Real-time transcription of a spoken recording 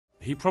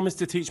He promised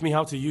to teach me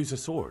how to use a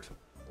sword.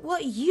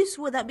 What use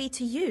would that be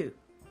to you?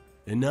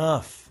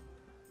 Enough.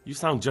 You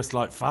sound just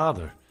like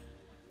Father.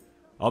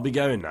 I'll be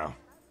going now.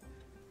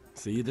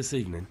 See you this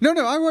evening. No,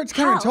 I won't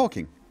carry on Hal.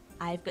 talking.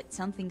 I've got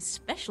something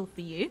special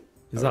for you.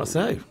 Is that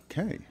so?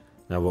 Okay.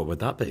 Now what would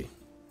that be?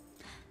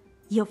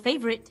 Your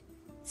favorite,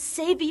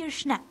 Savior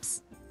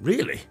Schnapps.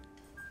 Really?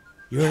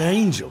 You're an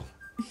angel.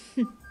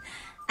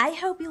 I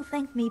hope you'll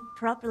thank me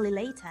properly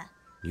later.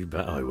 You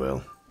bet I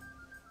will.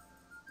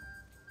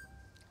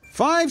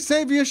 5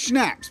 Saviour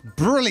Schnapps.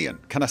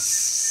 Brilliant. Can I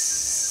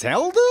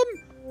sell them?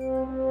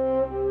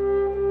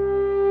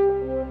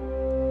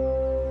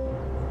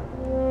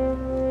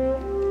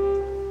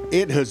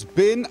 It has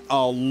been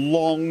a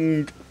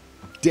long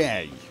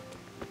day.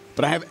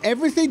 But I have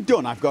everything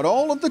done. I've got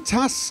all of the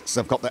tasks.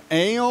 I've got the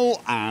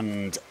ale.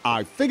 And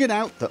I've figured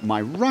out that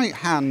my right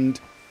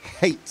hand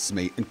hates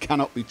me and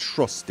cannot be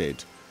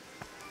trusted.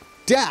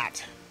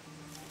 Dad!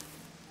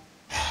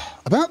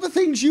 About the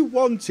things you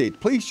wanted,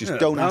 please just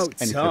don't ask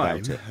anything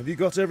about it. Have you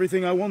got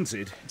everything I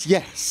wanted?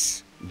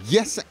 Yes,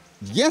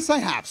 I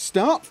have.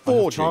 Start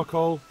forging.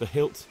 Charcoal, the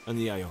hilt, and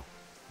the ale.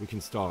 We can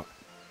start.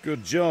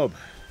 Good job.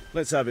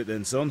 Let's have it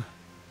then, son.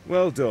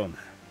 Well done.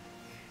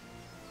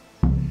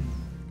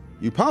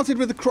 You parted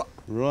with the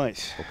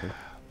Right. Okay.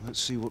 Let's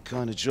see what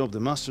kind of job the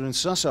master in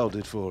Sasau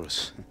did for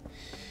us.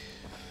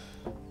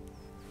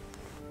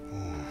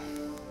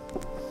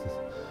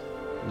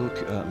 Look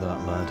at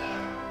that, lad.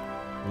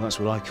 Well, that's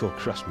what I call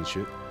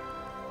craftsmanship.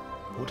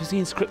 What does the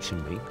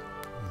inscription mean?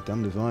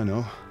 Damned if I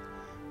know.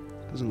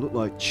 Doesn't look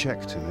like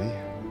Czech to me.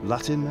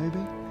 Latin,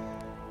 maybe?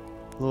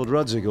 Lord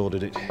Radzig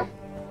ordered it.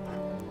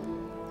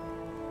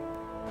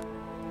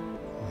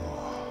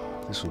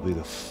 Oh, this will be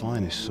the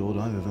finest sword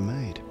I've ever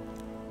made.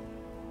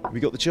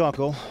 We got the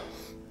charcoal?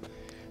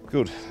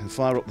 Good. Then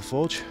fire up the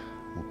forge.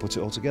 We'll put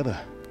it all together.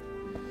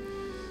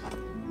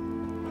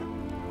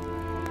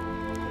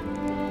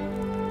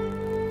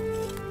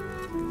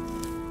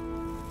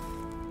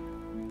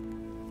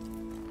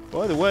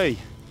 By the way,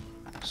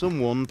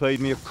 someone paid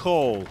me a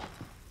call.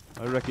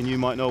 I reckon you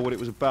might know what it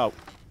was about.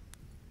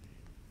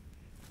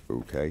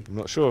 Okay. I'm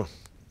not sure.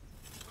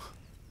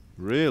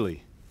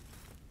 Really?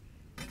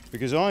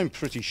 Because I'm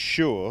pretty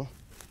sure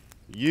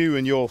you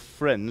and your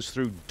friends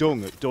threw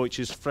dung at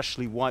Deutsch's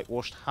freshly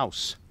whitewashed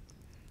house.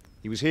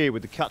 He was here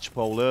with the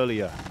catchpole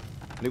earlier,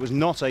 and it was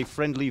not a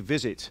friendly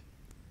visit.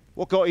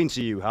 What got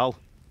into you, Hal?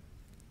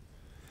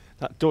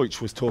 That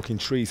Deutsch was talking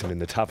treason in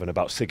the tavern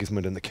about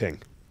Sigismund and the king.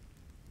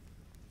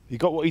 He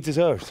got what he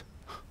deserved.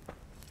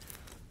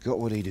 Got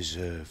what he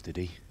deserved, did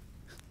he?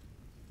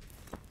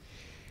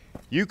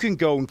 You can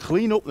go and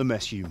clean up the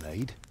mess you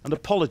made and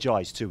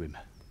apologise to him.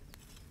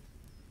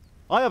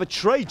 I have a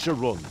trade to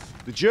run.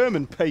 The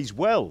German pays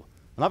well,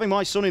 and having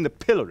my son in the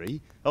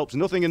pillory helps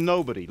nothing and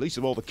nobody, least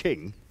of all the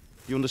king.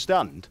 You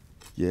understand?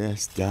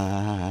 Yes,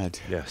 Dad.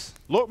 Yes.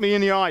 Look me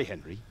in the eye,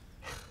 Henry.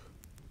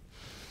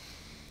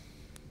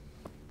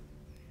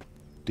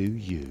 Do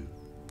you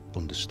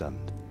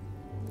understand?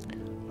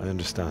 I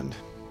understand.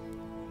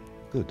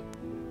 Good.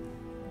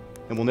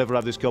 Then we'll never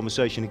have this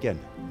conversation again.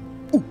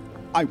 Ooh,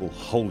 I will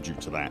hold you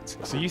to that.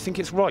 So you think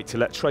it's right to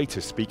let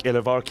traitors speak ill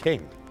of our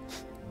king?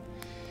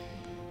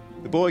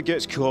 The boy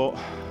gets caught,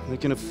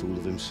 making a fool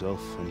of himself,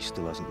 and he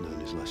still hasn't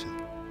learned his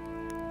lesson.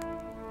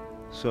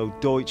 So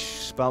Deutsch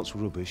spouts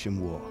rubbish,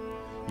 and what?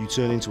 You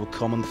turn into a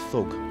common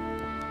thug.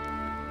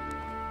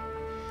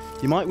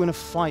 You might win a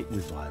fight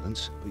with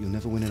violence, but you'll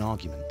never win an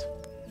argument.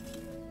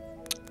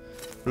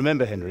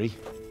 Remember, Henry,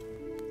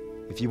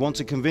 if you want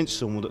to convince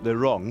someone that they're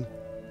wrong,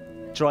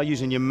 try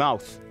using your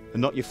mouth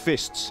and not your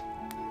fists.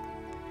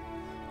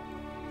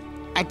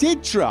 I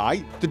did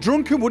try. The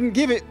drunken wouldn't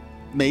give it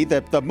me,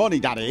 the money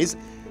that is.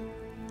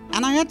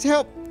 And I had to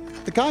help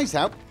the guys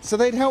out so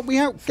they'd help me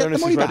out get the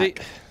money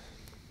back.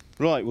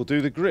 Right, we'll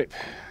do the grip.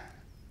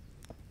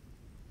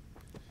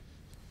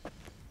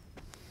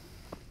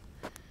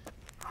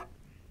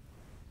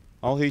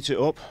 I'll heat it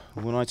up,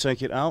 and when I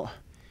take it out,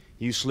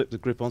 you slip the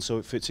grip on so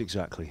it fits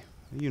exactly.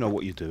 You know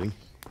what you're doing.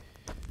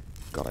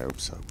 God, I hope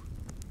so.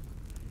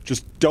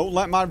 Just don't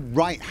let my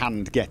right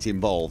hand get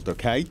involved,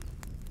 okay?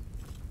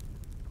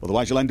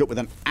 Otherwise you'll end up with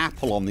an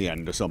apple on the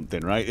end or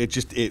something, right?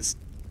 It's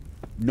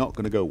not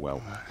going to go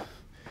well.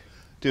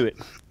 Do it.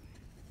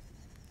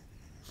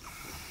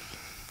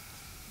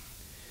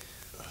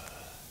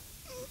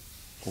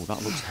 Oh,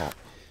 that looks hot.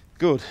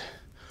 Good.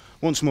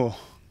 Once more.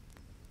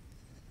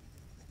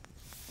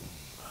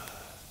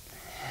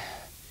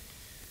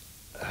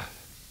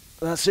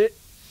 That's it.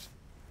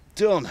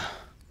 Done.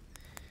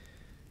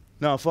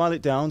 Now file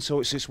it down so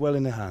it sits well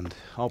in the hand.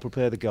 I'll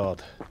prepare the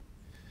guard.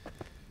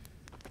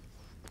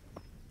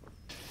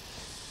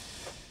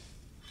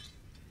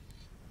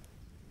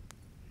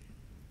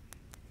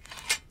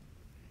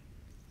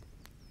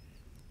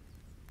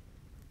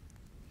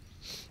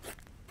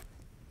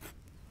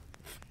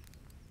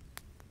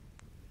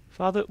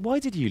 Father, why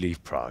did you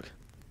leave Prague?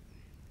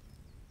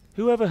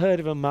 Who ever heard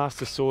of a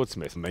master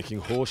swordsmith making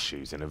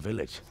horseshoes in a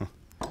village?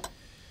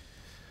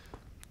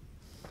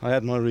 I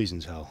had my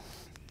reasons, Hal.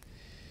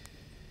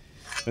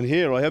 And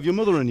here I have your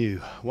mother and you.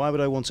 Why would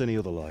I want any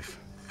other life?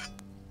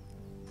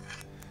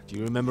 Do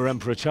you remember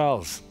Emperor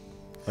Charles?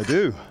 I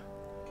do.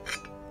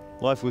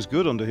 Life was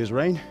good under his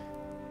reign.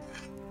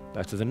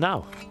 Better than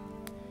now.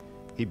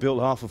 He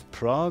built half of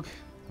Prague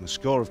and a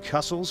score of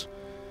castles,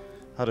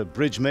 had a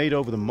bridge made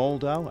over the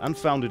Moldau, and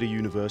founded a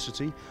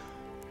university,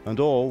 and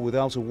all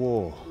without a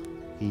war.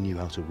 He knew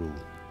how to rule.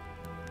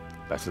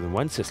 Better than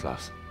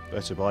Wenceslas.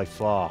 Better by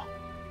far.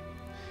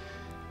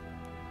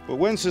 But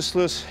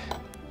Wenceslas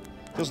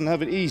doesn't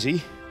have it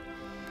easy.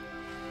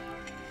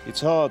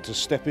 It's hard to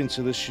step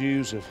into the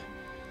shoes of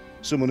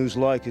someone whose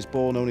like is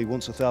born only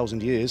once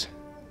 1,000 years.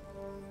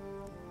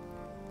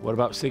 What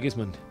about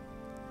Sigismund?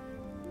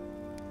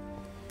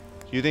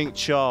 Do you think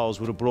Charles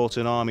would have brought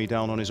an army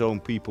down on his own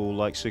people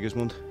like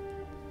Sigismund?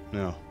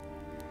 No.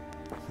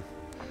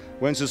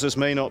 Wenceslas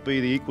may not be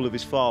the equal of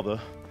his father,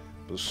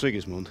 but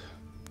Sigismund,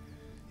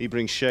 he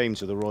brings shame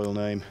to the royal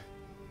name.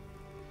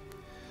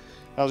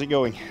 How's it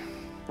going?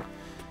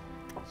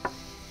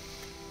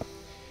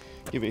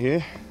 Give it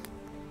here,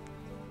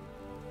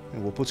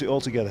 and we'll put it all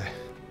together.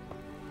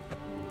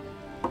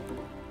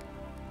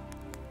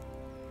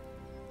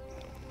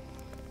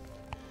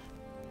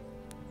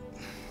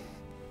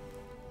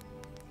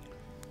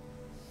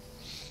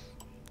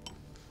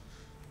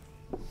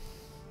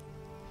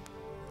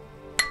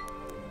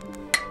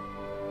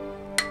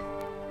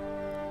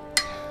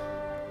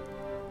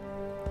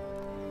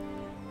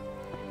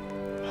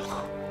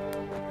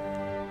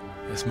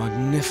 It's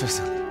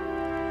magnificent.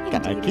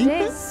 Can I Indeed keep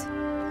it it? is.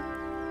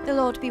 The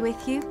Lord be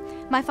with you.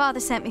 My father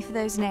sent me for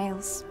those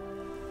nails.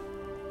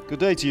 Good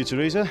day to you,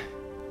 Teresa.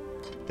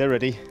 They're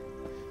ready.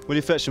 Will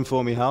you fetch them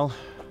for me, Hal?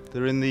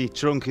 They're in the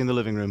trunk in the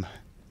living room.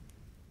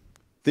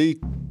 The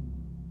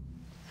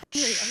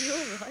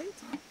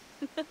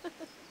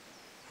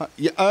Are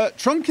you all right?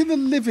 trunk in the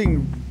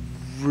living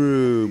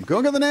room. Go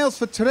and get the nails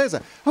for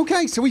Teresa.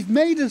 Okay, so we've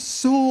made a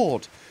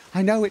sword.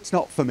 I know it's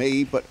not for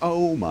me, but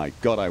oh my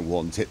god, I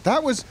want it.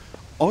 That was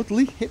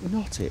oddly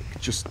hypnotic.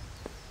 Just...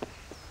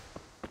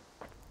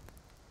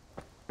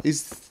 I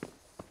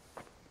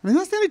mean,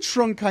 that's the only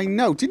trunk I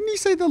know. Didn't he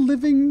say the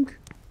living...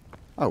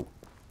 Oh.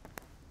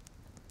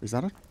 Is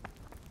that a...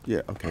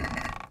 Yeah, okay.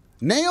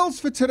 Nails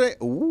for today...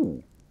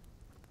 Ooh.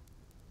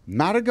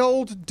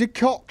 Marigold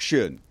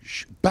decoction.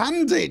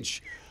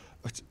 Bandage.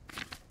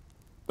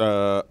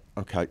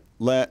 Okay.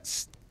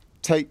 Let's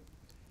take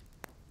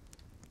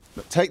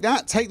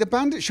that. Take the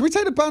bandage. Should we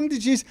take the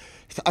bandages?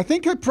 I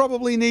think I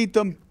probably need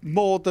them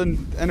more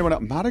than anyone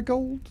else.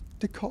 Marigold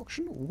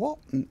decoction? What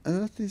on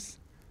earth is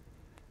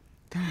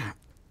that?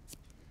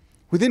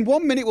 Within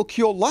 1 minute will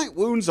cure light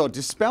wounds or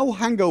dispel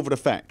hangover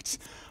effects.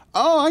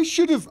 Oh, I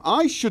should have...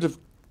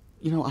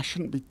 You know, I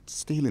shouldn't be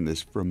stealing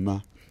this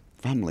from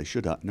family,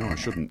 should I? No, I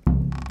shouldn't.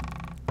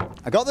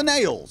 I got the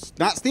nails.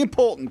 That's the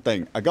important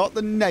thing. I got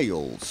the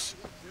nails.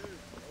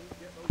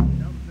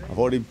 I've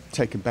already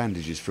taken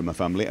bandages from my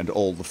family and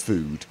all the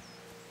food.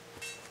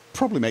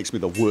 Probably makes me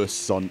the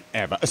worst son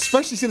ever.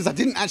 Especially since I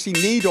didn't actually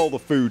need all the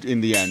food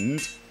in the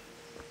end.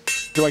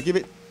 Do I give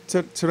it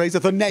to Teresa?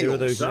 The nails. Here are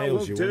those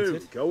nails you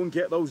wanted. Go and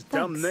get those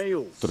damn Thanks.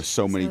 nails. There are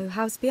so many So,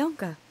 how's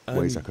Bianca?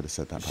 ways I could have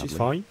said that badly. She's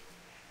fine.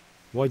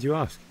 Why do you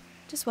ask?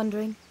 Just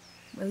wondering,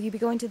 will you be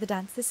going to the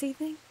dance this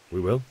evening? We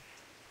will.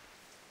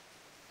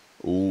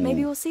 Ooh.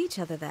 Maybe we'll see each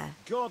other there.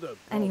 God above,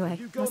 Anyway,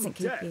 you gone mustn't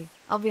keep deaf? you.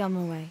 I'll be on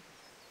my way.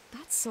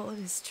 That sword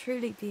is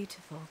truly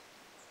beautiful.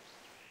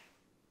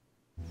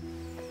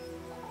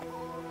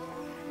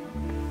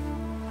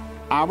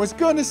 I was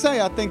going to say,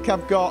 I think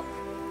I've got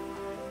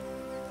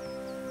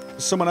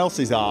someone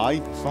else's eye.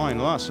 Fine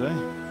lass, eh?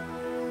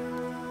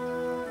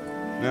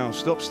 Now,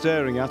 stop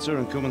staring at her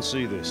and come and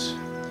see this.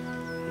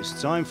 It's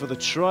time for the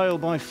trial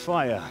by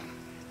fire.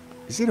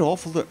 Is it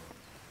awful that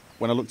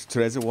when I looked at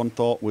Teresa, one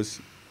thought was,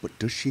 but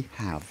does she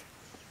have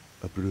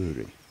a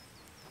brewery?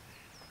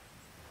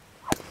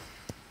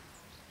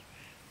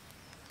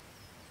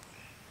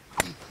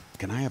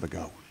 Can I have a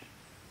go?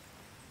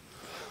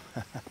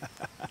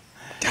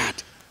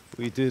 Dad,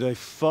 We did a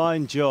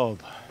fine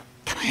job.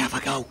 can I have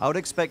a go? I would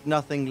expect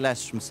nothing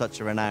less from such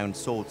a renowned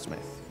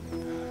swordsmith.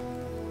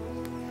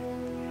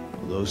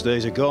 Well, those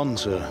days are gone,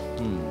 sir.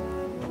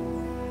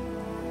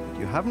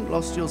 You haven't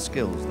lost your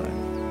skills, though.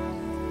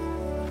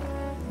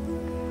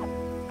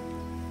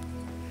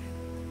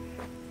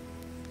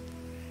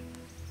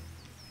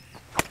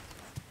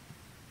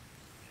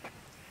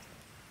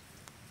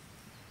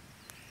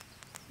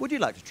 Would you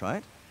like to try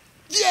it?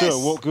 Yes! Sir,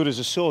 what good is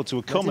a sword to a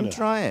Let him commoner?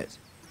 try it.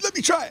 Let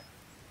me try it.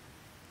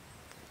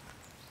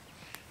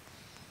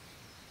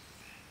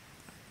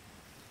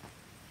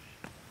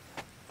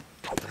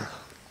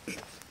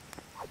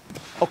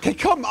 Okay,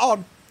 come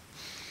on.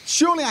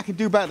 Surely I can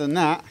do better than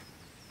that.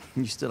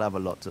 You still have a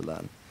lot to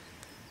learn.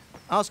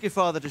 Ask your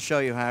father to show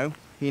you how.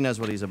 He knows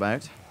what he's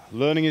about.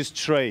 Learning his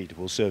trade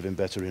will serve him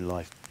better in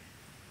life,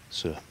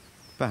 sir.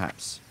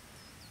 Perhaps.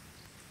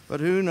 But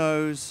who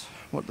knows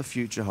what the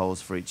future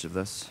holds for each of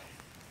us.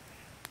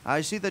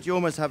 I see that you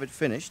almost have it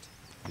finished.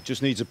 It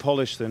just needs a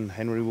polish, then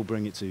Henry will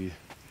bring it to you.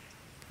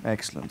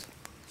 Excellent.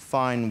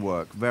 Fine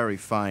work, very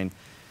fine.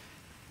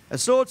 A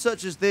sword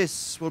such as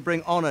this will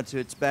bring honor to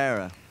its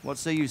bearer. What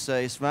say you,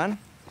 Svan?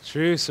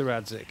 True, Sir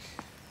Radzik.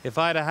 If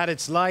I'd have had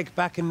its like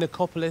back in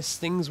Nicopolis,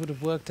 things would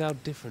have worked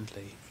out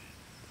differently.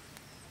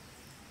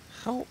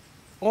 How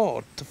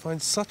odd to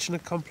find such an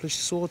accomplished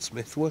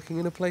swordsmith working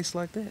in a place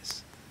like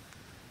this.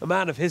 A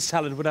man of his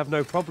talent would have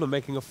no problem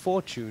making a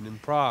fortune in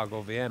Prague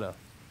or Vienna.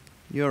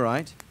 You're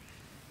right.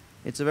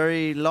 It's a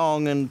very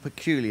long and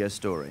peculiar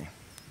story.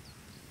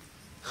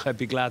 I'd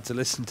be glad to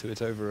listen to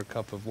it over a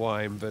cup of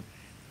wine, but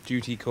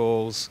duty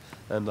calls,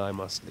 and I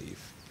must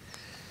leave.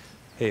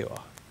 Here you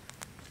are.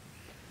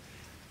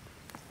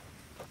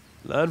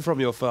 Learn from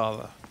your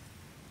father.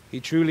 He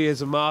truly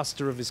is a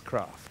master of his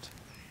craft.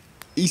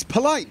 He's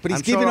polite, but he's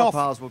I'm sure giving our off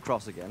paths will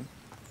cross again.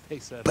 He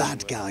certainly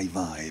bad will. guy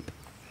vibe.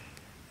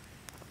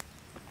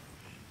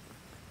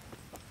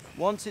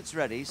 Once it's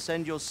ready,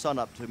 send your son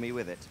up to me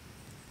with it.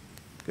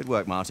 Good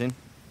work, Martin.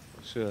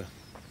 Sure.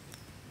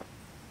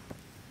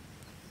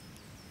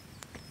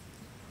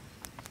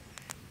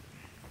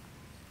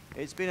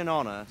 It's been an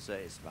honor, Sir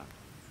Istvan.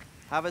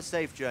 Have a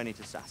safe journey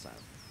to Sasau.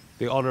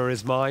 The honor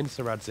is mine,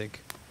 Sir Radzik.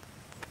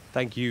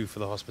 Thank you for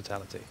the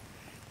hospitality.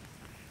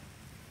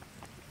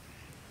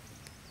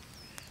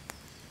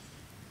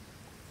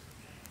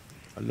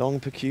 A long,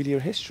 peculiar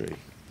history.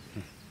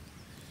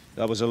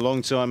 That was a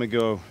long time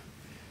ago.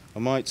 I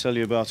might tell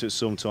you about it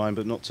sometime,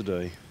 but not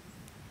today.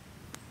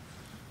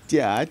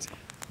 Dad,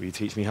 Will you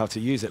teach me how to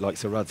use it like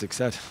Sir Radzik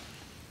said?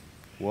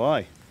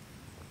 Why?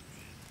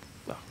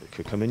 Well, it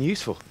could come in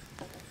useful.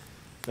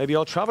 Maybe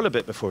I'll travel a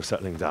bit before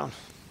settling down.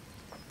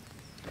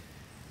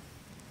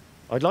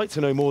 I'd like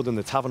to know more than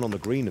the tavern on the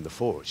green and the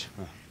forge.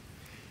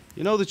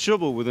 You know the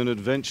trouble with an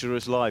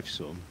adventurous life,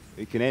 son?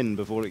 It can end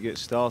before it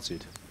gets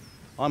started.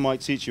 I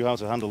might teach you how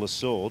to handle a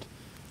sword,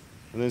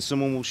 and then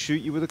someone will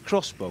shoot you with a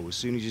crossbow as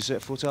soon as you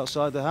set foot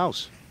outside the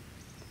house.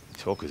 You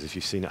talk as if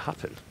you've seen it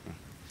happen.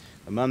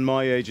 A man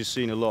my age has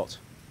seen a lot.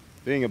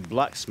 Being a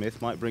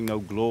blacksmith might bring no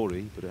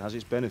glory, but it has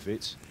its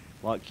benefits,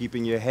 like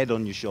keeping your head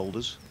on your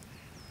shoulders.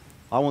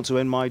 I want to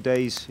end my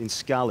days in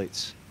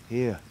Skalitz,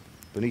 here,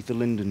 beneath the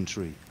linden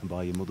tree and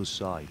by your mother's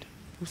side.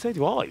 Well, so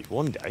do I,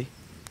 one day.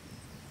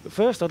 But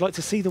first, I'd like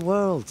to see the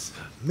world,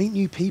 meet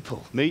new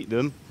people. Meet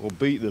them or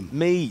beat them.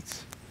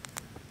 Meet.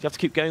 You have to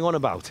keep going on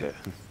about it.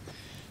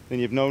 Then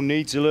you've no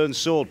need to learn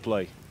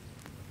swordplay.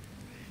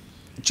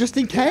 just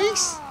in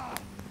case?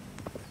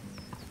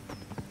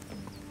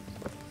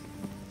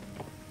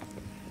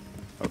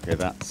 Okay,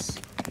 that's...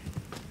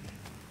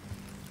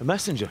 A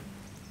messenger.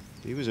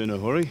 He was in a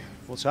hurry.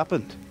 What's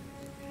happened?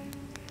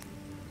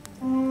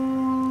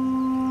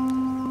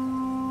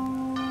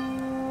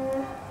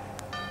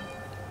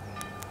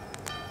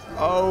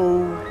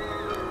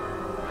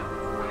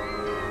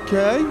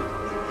 Okay.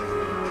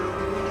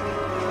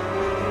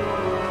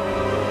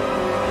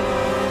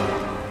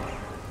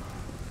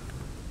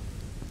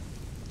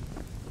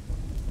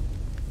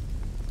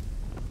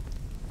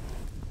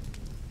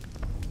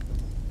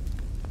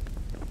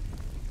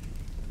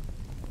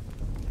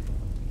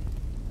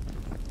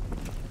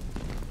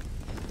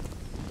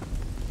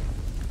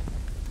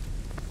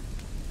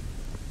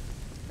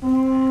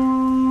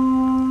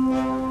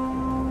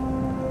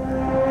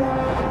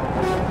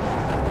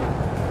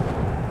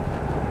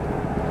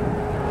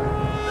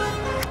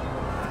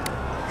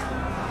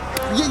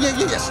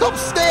 Yeah, stop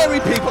staring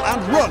people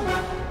and run!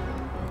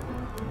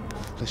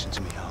 Listen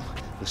to me, Al.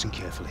 Listen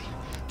carefully.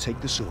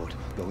 Take the sword,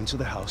 go into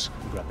the house,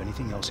 and grab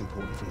anything else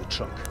important from the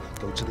trunk.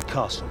 Go to the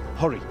castle.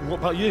 Hurry. What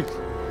about you?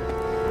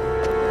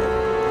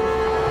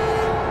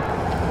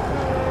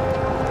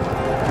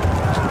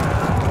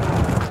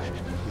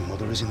 Your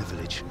mother is in the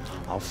village.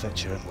 I'll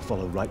fetch her and we'll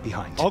follow right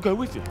behind. I'll go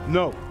with you.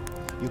 No.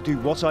 You'll do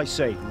what I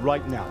say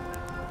right now.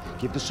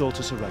 Give the sword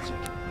to Sir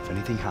Radzik. If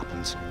anything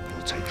happens,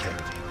 he'll take care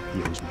of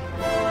you. He owes me.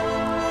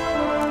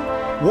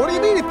 What do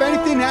you mean if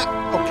anything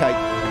Okay.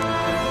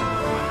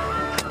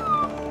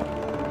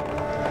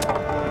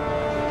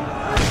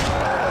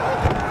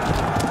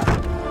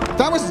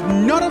 That was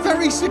not a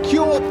very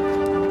secure...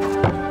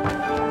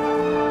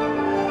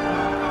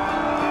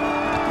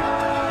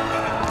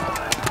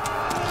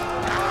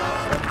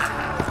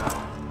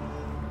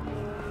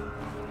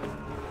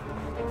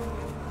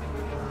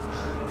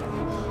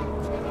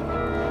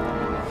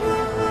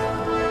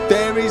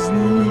 There is...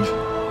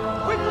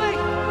 Quickly!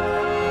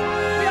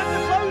 We have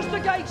to close the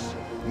gates!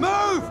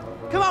 Move!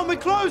 Come on, we're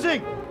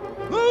closing!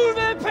 Move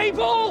it,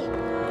 people!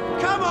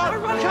 Come on! We're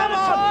running Come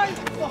out on! of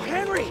time! Oh,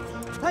 Henry!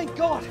 Thank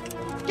God!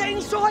 Get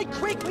inside,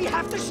 quick! We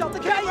have to shut the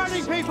gates! Get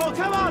running, people!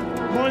 Come on!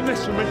 Mind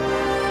this for me.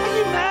 Are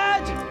you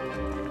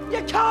mad?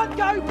 You can't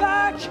go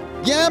back!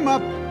 Yeah, my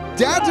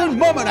dad and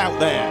mum are out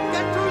there.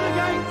 Get through the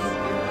gates!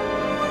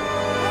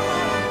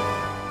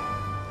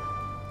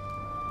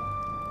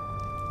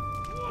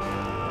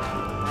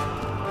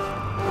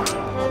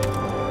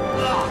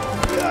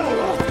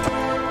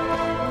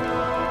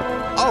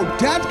 Oh,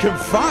 Dad can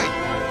fight.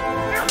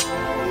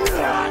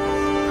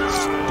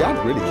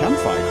 Dad really can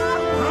fight.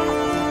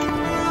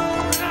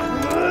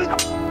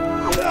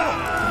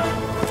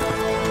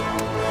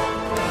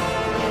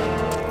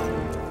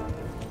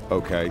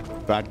 Okay,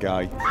 bad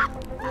guy.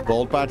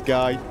 Bald bad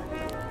guy.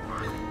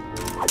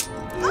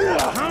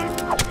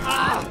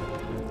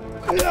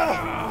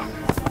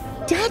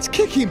 Dad's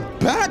kicking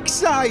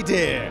backside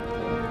here.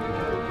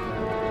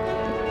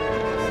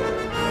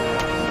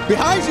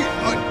 Behind you!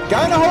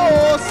 Guy on a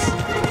horse!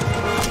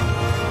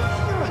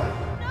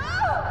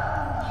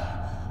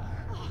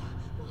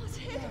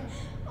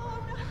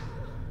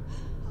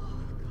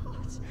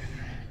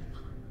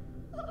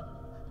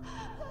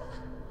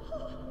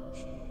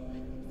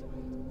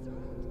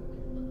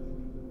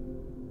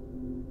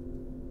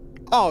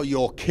 Oh,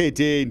 you're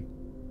kidding.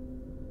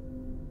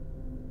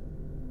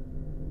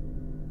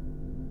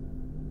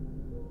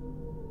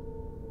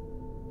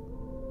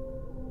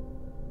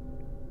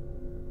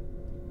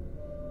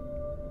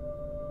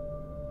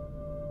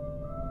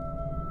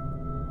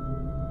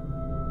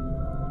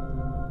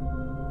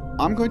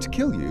 I'm going to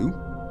kill you.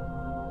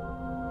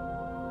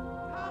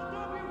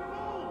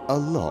 A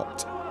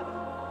lot.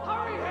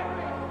 Hurry,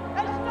 Henry!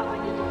 There's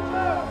nothing you can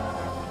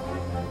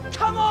do!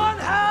 Come on,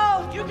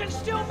 Hal! You can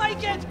still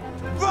make it!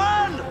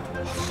 Run!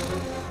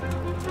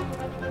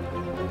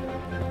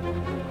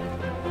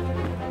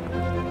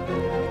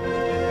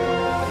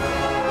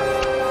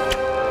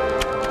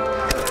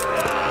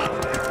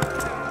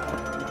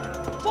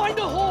 Find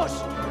a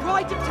horse!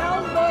 Ride to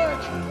Talberg!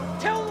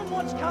 Tell them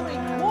what's coming!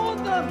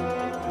 Warn them!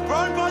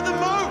 Run by the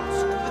moat!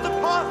 There's a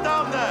path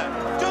down there!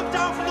 Jump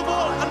down from the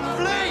wall and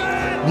flee!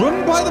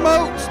 Run by the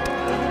moat!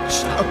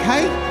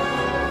 Okay?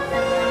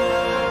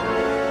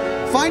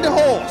 Find a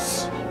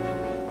horse!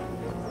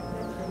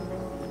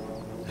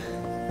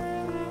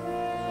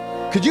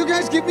 Could you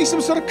guys give me some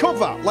sort of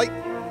cover? Like,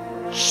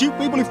 shoot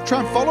people who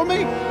try and follow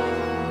me?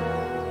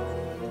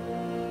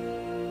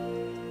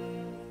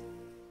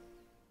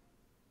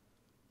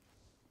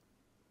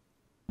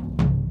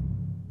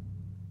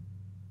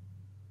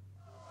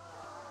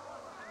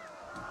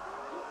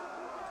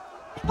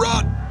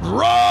 Run!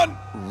 Run!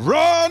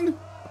 Run!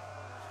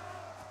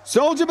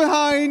 Soldier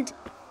behind!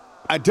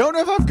 I don't know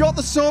if I've got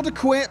the sword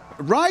equipped.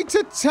 Ride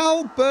to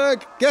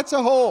Talberg. Get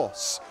a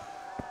horse.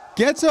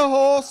 Get a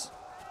horse.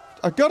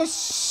 I've got a...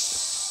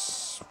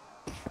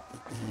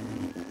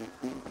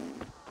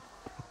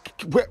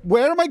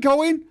 Where am I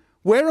going?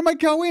 Where am I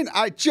going?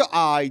 I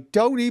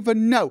don't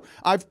even know.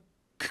 I've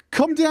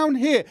come down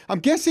here. I'm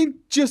guessing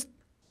just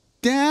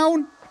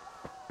down.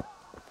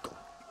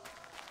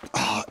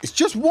 It's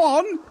just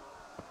one.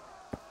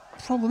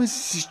 Problem is,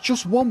 it's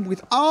just one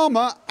with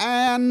armor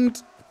and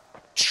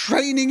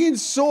training in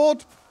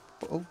sword.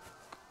 Oh,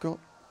 God.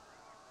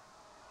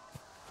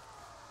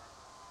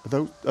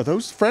 Are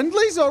those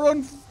friendlies or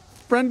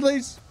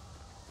unfriendlies?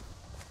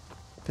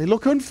 They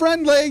look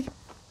unfriendly.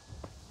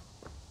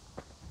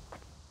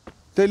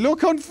 They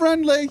look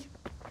unfriendly.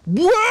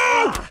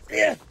 Whoa!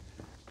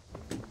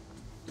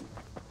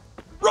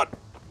 Run!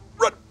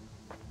 Run!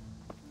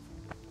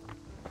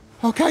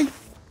 Okay.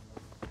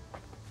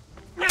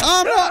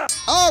 I'm not.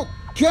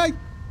 Okay.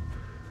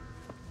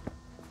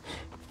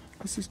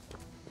 This is.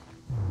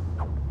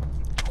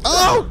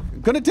 Oh!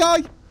 I'm gonna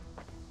die.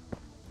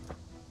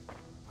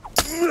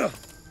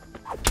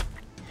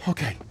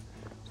 Okay.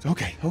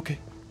 Okay. Okay.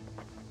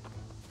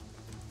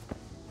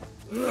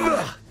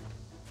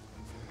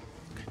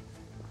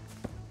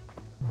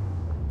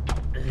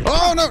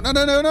 Oh no! No!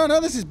 No! No! No! No!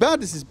 This is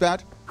bad. This is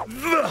bad.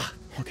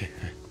 Okay.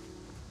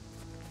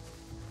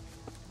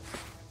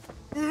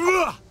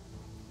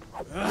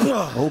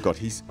 Oh God,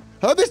 he's...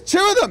 Oh, there's two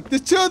of them!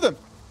 There's two of them!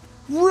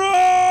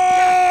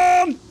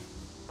 Run!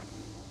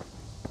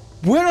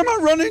 Where am I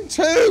running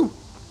to?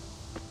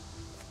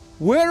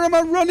 Where am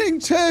I running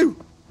to?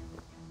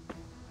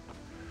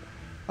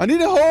 I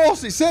need a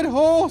horse! It said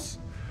horse!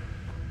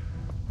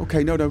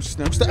 Okay, no,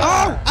 stay.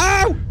 Ow!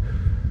 Ow!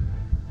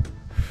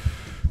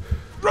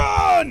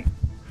 Run!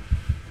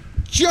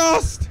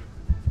 Just!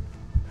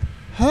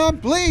 I'm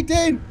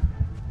bleeding!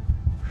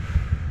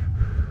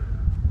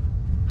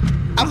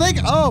 I think...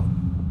 Oh!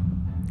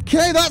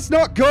 Okay, that's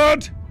not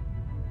good!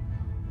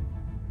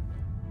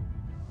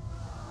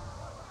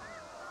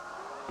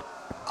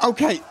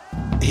 Okay,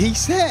 he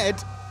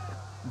said,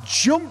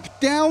 jump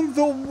down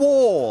the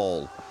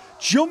wall.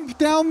 Jump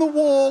down the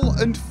wall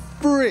and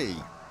flee.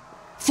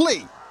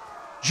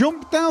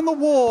 Jump down the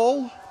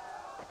wall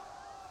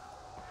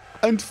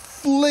and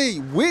flee.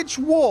 Which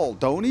wall?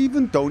 Don't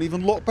even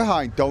look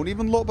behind. Don't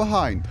even look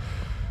behind.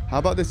 How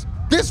about this?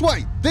 This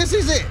way! This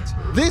is it!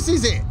 This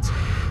is it!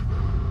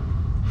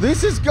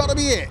 This has got to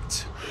be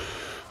it.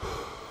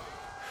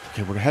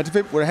 Okay, we're ahead of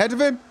him. We're ahead of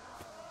him.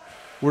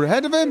 We're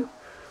ahead of him.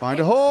 Find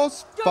a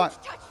horse. Don't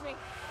touch me,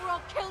 or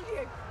I'll kill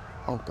you.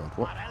 Oh God,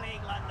 what?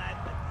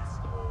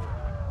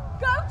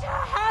 Go to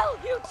hell,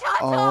 you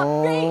Tatar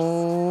beast!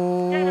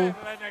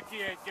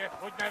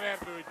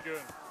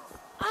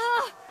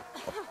 Help!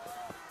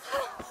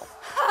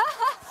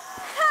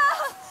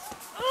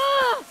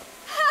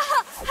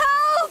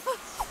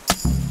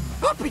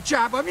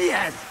 Papicsába mi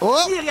ez?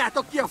 Oh.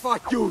 Írjátok ki a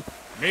fattyút!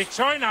 Még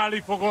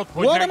sajnálni fogod,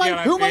 hogy What am I?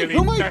 Who am I?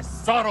 megjelentél itt, te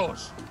szaros!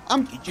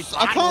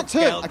 I can't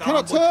turn. I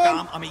cannot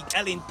turn. Amíg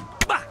elint...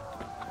 Bah!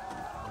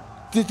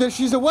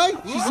 She's away.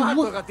 She's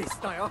away.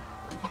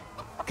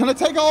 Can I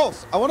take a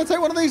horse? I want to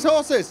take one of these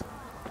horses.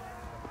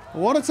 I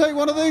want to take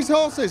one of these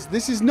horses.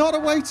 This is not a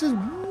way to...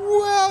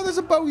 Wow, there's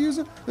a bow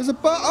user. There's a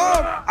bow...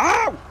 Oh!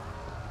 Ow!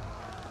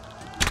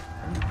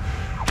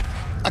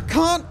 I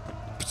can't...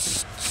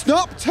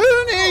 Stop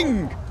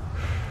turning!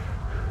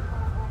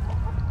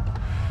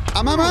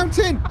 Am I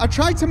mounting? I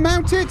tried to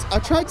mount it. I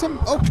tried to...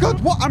 Oh,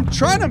 God, what? I'm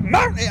trying to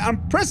mount it.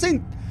 I'm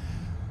pressing...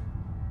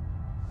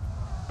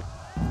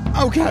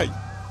 Okay.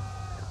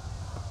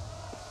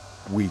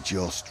 We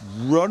just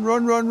run.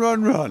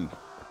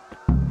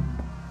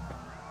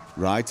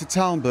 Ride to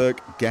Talmberg,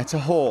 get a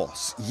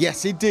horse.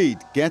 Yes, indeed,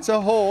 get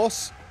a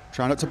horse.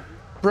 Try not to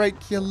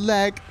break your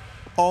leg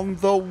on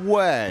the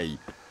way.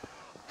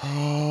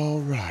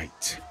 All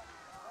right.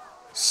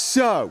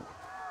 So,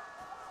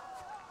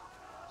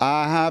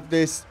 I have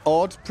this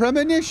odd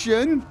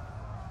premonition.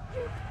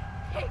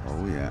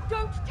 Oh, yeah.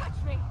 Don't touch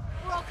me,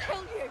 or I'll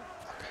kill you.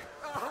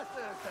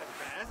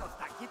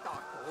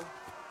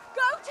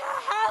 Go to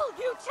hell,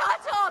 you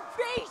Tatar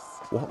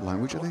beast! What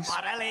language are these?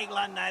 Speaking.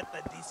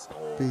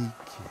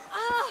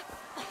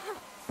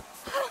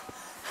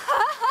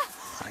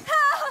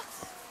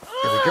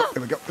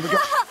 Here we go.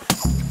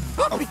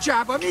 Oh.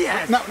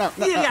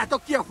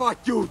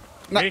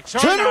 No.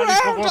 Turn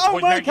around! Oh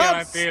my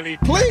God!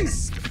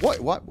 Please!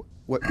 What?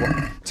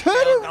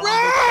 Turn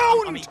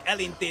around!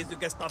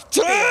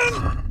 Turn!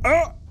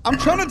 Oh, I'm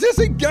trying to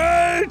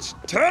disengage!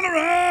 Turn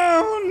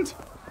around!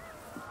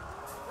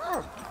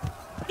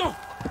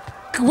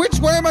 Which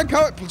way am I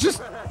going?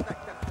 Just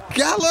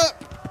gallop!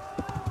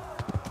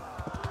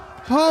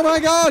 Oh my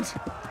God!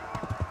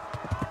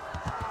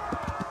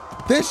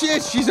 There she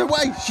is! She's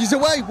away! She's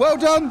away! Well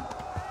done!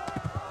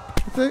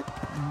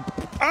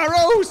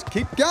 Arrows!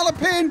 Keep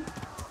galloping!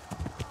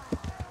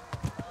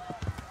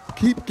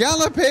 Keep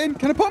galloping!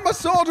 Can I put my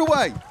sword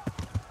away?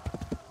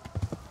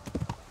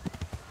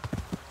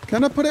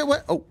 Can I put it away?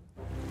 Oh.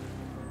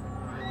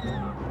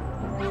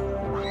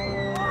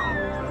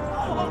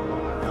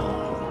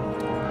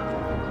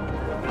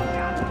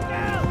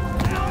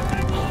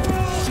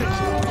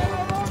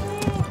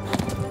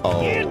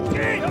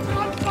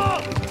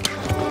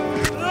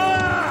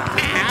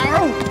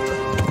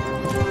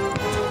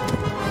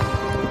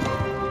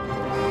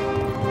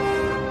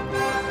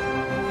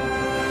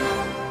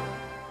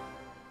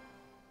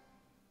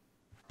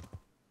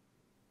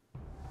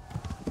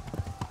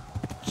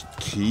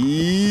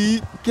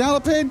 Keep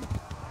galloping.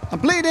 I'm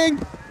bleeding.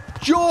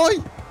 Joy.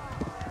 Is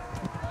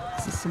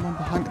there someone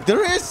behind me?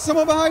 There is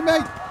someone behind me.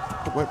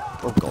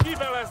 Oh, God.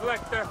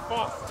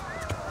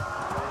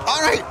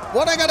 All right.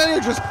 What I got to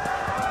do? Just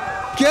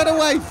get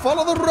away.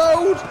 Follow the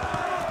road.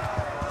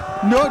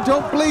 No,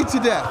 don't bleed to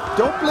death.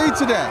 Don't bleed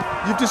to death.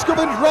 You've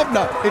discovered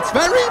Rovna. It's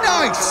very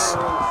nice.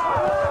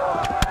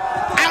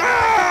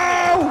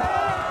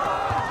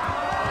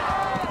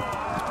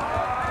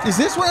 Is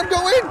this where I'm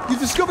going? You've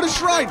discovered a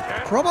shrine.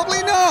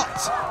 Probably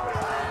not.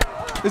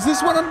 Is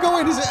this where I'm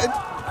going? Is it?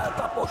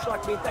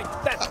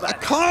 I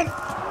can't.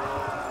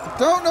 I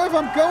don't know if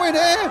I'm going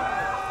here.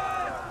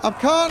 I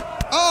can't.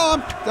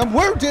 Oh, I'm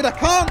wounded. I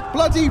can't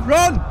bloody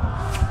run.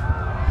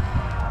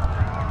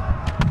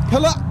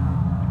 Hello.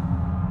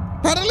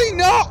 Apparently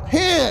not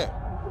here.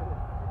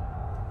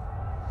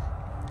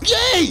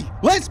 Yay!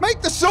 Let's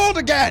make the sword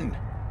again.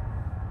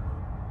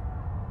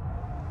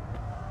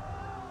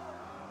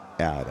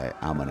 All right,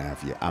 I'm gonna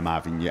have you. I'm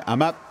having you.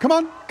 I'm up. Come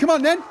on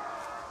then.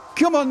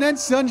 Come on then,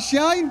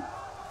 sunshine.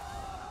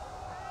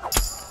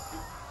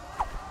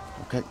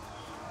 Okay.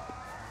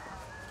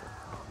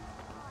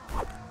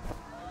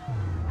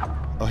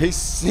 Oh,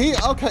 he's here.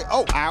 Okay.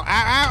 Oh,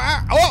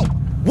 ow. Oh,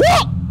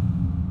 what?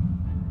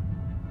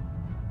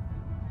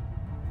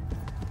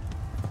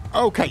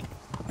 Okay.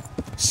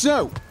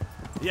 So.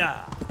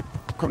 Yeah.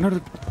 No,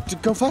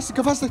 go faster.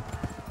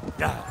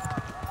 Yeah.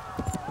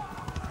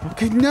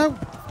 Okay, no.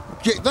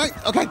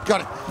 Okay,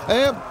 got it.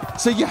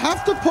 So you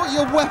have to put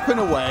your weapon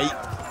away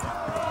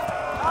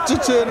to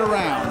turn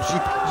around.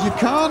 You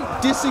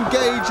can't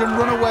disengage and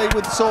run away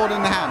with sword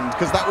in hand,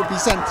 because that would be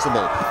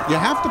sensible. You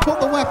have to put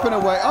the weapon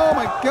away. Oh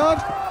my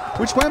God.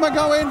 Which way am I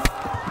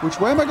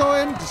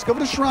going? Discover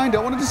the shrine.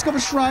 Don't want to discover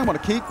shrine.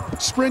 Want to keep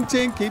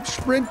sprinting.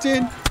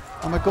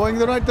 Am I going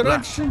the right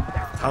direction?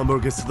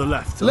 Talmberg is to the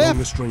left, along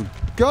the stream.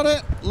 Got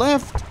it.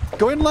 Left.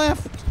 Going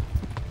left.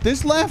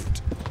 This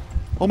left.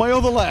 Or my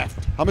other left.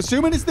 I'm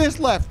assuming it's this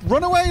left.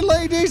 Run away,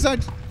 ladies.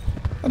 I'd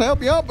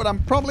help you out, but I'm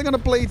probably going to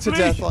bleed to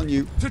death on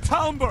you. To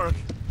Talmberg.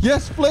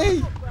 Yes,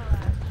 flee.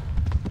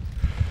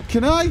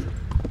 Can I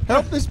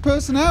help this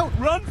person out?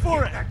 Run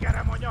for it.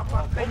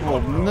 Oh,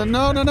 no.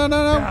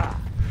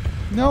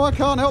 No, I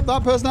can't help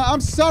that person out.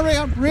 I'm sorry.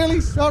 I'm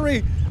really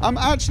sorry. I'm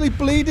actually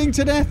bleeding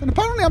to death, and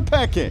apparently I'm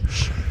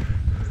peckish.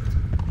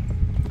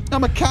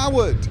 I'm a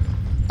coward.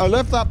 I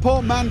left that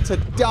poor man to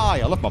die.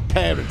 I left my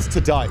parents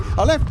to die.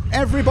 I left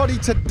everybody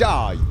to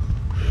die.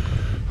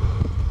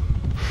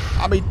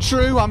 I mean,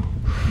 true, I'm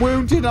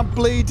wounded, I'm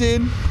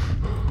bleeding,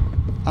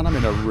 and I'm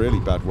in a really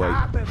bad way.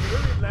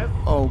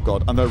 Oh,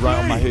 God, and they're right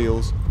on my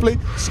heels. Please,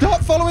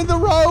 stop following the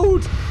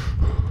road!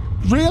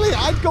 Really?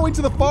 I'd go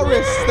into the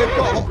forest.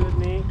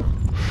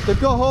 They've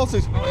got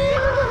horses.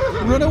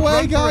 Run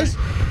away, guys.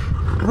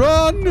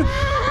 Run.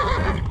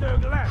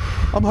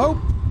 I'm home.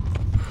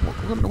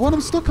 What am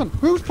I stuck on?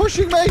 Who's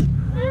pushing me?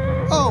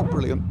 Oh,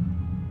 brilliant.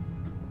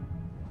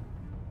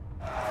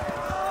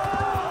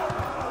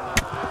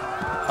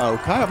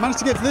 Okay, I've managed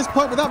to get to this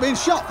point without being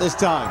shot this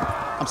time.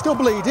 I'm still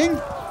bleeding.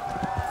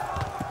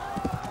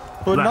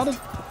 But left. not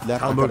a...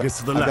 Left. Elmo gets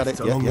to the left,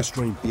 along the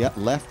stream. Yeah,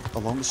 left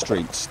along the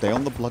street. Stay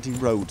on the bloody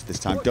road this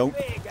time. Don't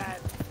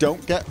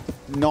get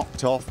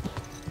knocked off.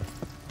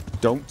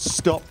 Don't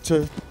stop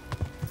to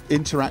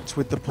interact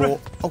with the poor...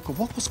 Oh, God,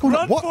 what's going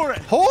on? What? For it.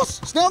 Horse?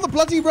 Stay on the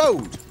bloody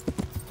road.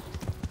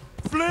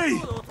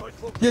 Flee!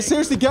 Yeah,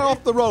 seriously, get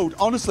off the road.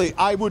 Honestly,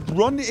 I would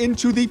run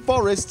into the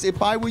forests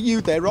if I were you.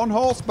 They're on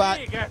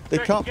horseback. They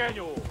can't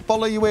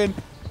follow you in.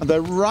 And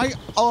they're right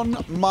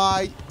on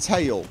my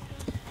tail.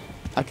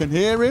 I can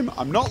hear him.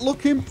 I'm not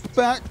looking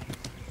back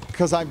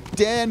because I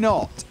dare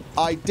not.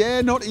 I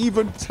dare not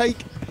even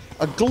take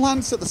a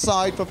glance at the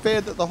side for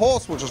fear that the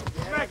horse will just...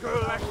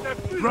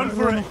 Run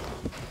for it!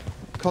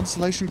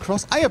 Consolation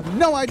Cross. I have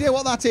no idea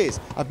what that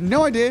is. I've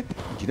no idea.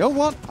 And you know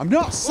what? I'm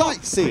not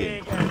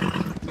sightseeing.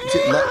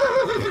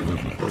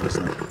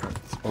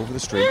 Over the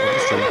street, over the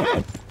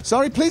street.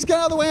 Sorry, please get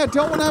out of the way. I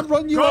don't want to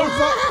run you over.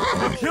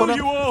 I'll kill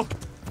you all!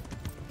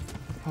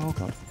 Oh,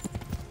 God.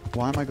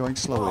 Why am I going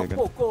slowly again?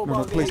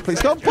 No, please, please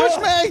don't push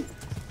me!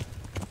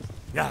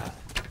 Yeah.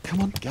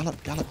 Come on,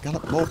 gallop, gallop,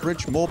 gallop. More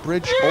bridge, over the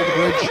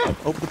bridge,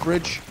 over the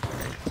bridge.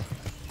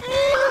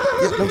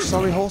 Yeah, no,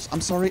 sorry, horse.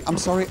 I'm sorry.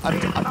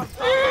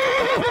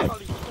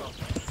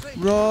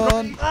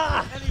 Run.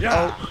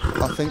 Yeah.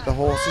 Oh, I think the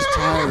horse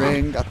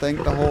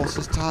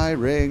is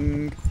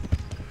tiring.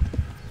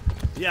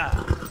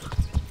 Yeah.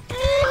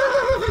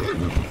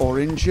 Or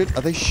injured.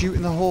 Are they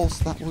shooting the horse?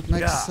 That would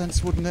make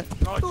sense, wouldn't it?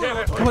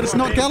 Come on, it's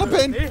not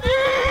galloping.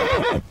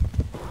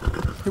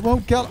 It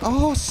won't gallop.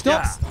 Oh,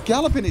 stop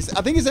galloping.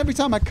 I think it's every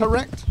time I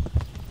correct.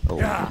 Oh,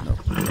 no.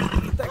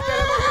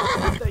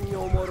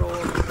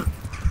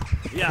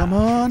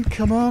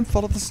 Come on,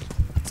 follow this.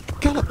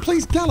 Gallop,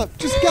 please gallop.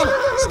 Just gallop.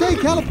 Stay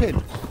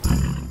galloping.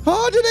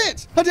 Oh, I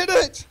did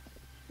it.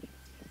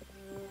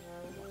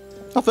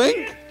 I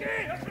think.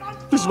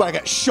 This is where I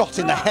get shot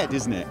in the head,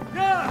 isn't it?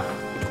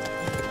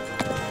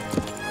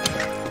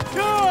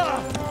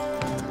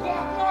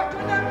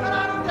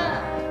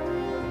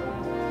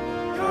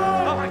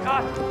 Oh my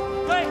God!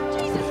 Wait!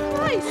 Jesus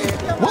Christ!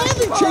 Why are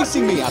they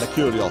chasing me out of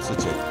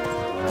curiosity?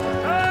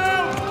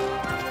 Help!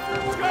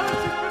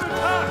 Skeleton's been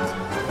attacked!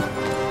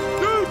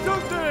 Do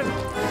something!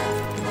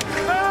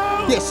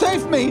 Help! Yeah,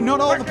 save me, not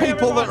all the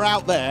people that are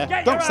out there.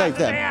 Don't save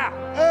them.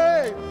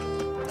 Hey!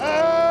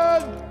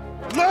 And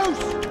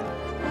loose!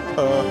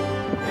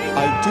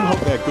 I do hope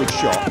they're good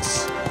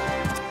shots.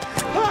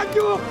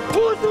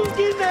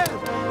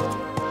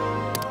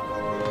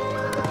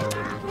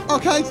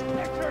 Okay.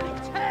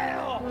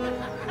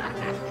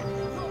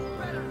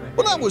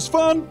 Well, that was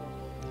fun.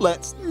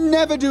 Let's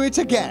never do it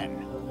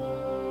again.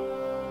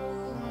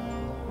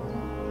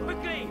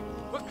 Quickly!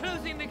 We're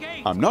closing the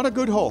gate! I'm not a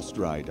good horse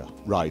rider.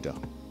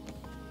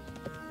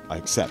 I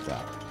accept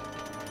that.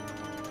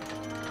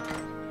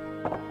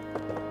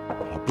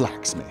 A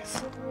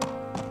blacksmith.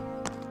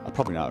 I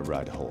probably know how to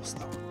ride a horse,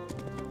 though.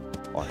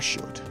 Or I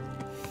should.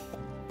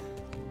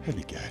 It'd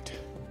be good.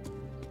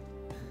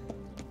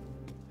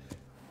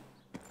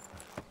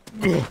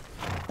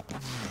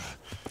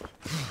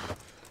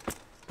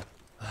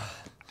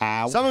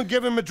 Ow. Someone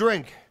give him a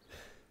drink.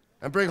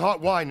 And bring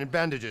hot wine and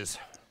bandages.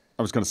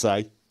 I was going to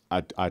say,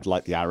 I'd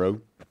like the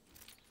arrow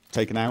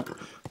taken out.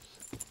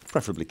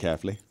 Preferably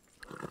carefully.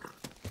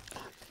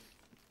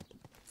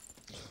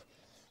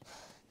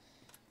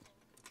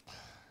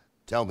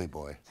 Tell me,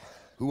 boy,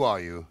 who are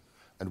you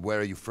and where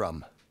are you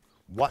from?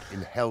 What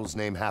in hell's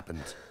name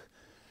happened?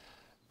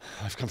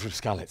 I've come from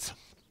Skalitz.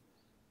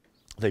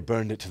 They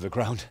burned it to the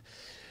ground.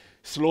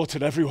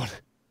 Slaughtered everyone.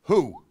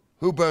 Who?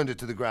 Who burned it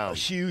to the ground? A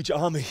huge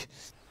army.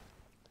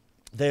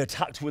 They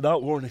attacked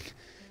without warning.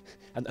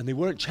 And they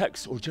weren't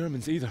Czechs or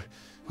Germans either.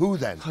 Who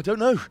then? I don't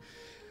know.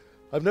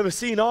 I've never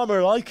seen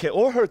armor like it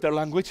or heard their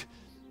language.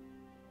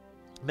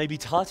 Maybe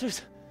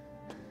Tatars?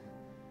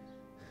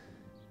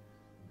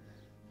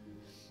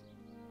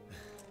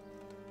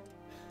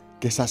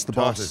 Guess that's the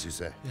Tartars, boss. you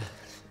say? Yeah.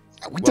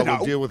 Well,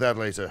 we'll deal with that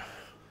later.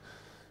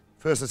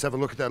 First, let's have a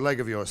look at that leg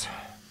of yours.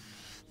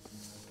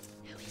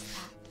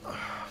 I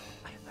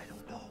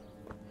don't know.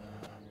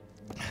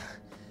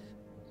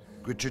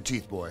 Grit your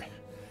teeth, boy.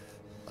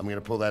 I'm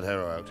gonna pull that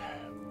arrow out.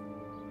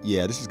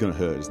 Yeah, this is gonna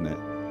hurt, isn't it?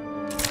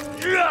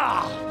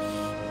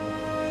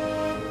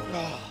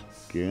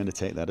 Gonna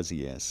take that as a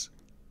yes.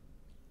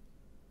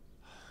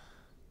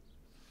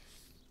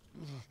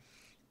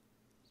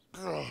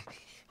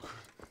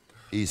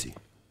 Easy.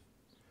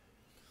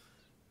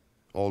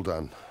 All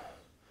done.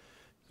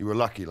 You were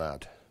lucky,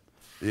 lad.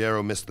 The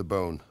arrow missed the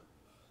bone.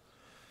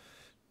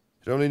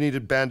 It only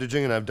needed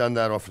bandaging, and I've done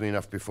that often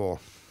enough before.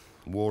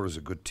 War is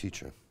a good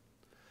teacher.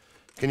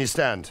 Can you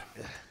stand?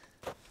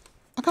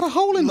 I got a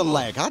hole in the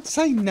leg. I'd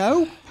say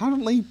no.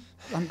 Apparently,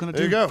 I'm going to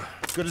do... There you go.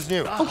 Good as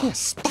new. Oh,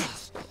 yes.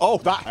 Oh,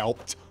 that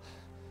helped.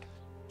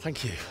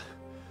 Thank you.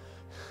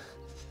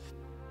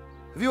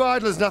 Have you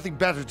idlers nothing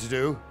better to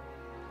do?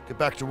 Get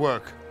back to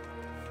work.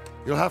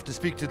 You'll have to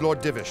speak to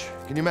Lord Divish.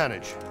 Can you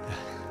manage?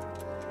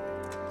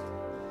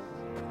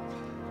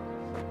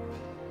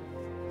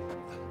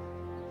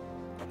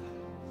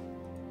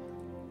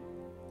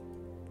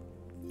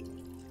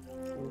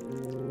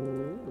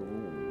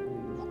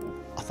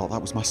 I thought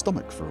that was my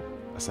stomach for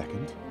a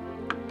second.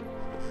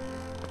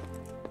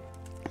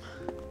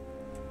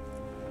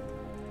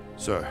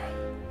 Sir,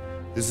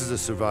 this is a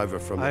survivor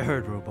from... I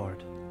heard,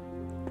 Robard.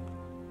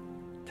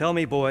 Tell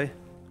me, boy,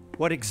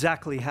 what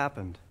exactly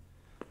happened?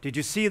 Did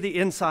you see the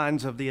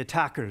ensigns of the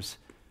attackers?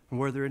 And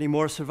were there any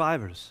more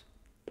survivors?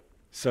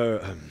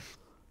 So,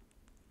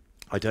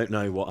 I don't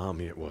know what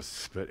army it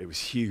was, but it was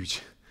huge.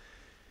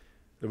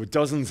 There were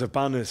dozens of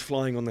banners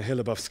flying on the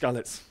hill above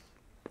Skalitz.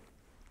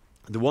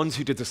 The ones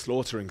who did the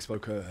slaughtering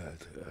spoke a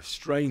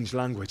strange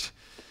language.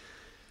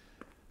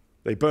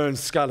 They burned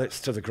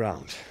Skalitz to the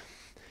ground,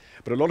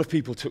 but a lot of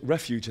people took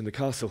refuge in the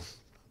castle.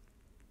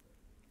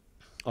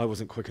 I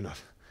wasn't quick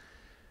enough.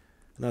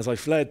 And as I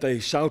fled, they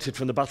shouted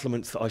from the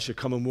battlements that I should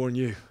come and warn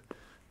you.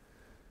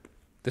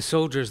 The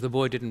soldiers the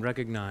boy didn't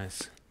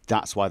recognize.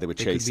 That's why they were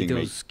chasing could be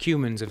me. those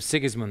Cumans of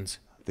Sigismund's.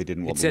 They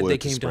didn't want it the said word they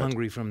to came to spread.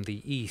 Hungary from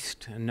the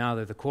east, and now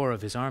they're the core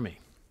of his army.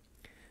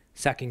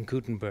 Sacking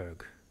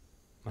Kuttenberg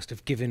must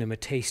have given him a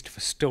taste for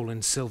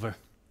stolen silver.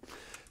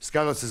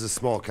 Skalitz is a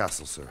small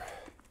castle, sir.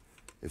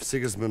 If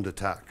Sigismund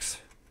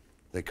attacks,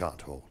 they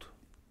can't hold.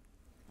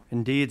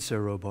 Indeed, Sir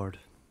Robard.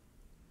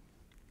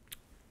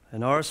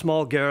 And our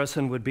small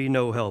garrison would be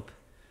no help,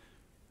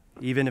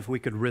 even if we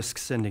could risk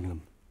sending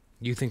them.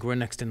 You think we're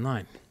next in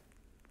line?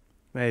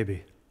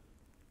 Maybe.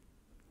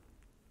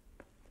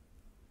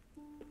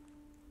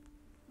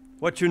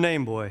 What's your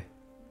name, boy?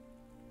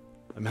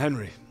 I'm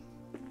Henry,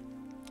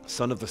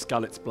 son of the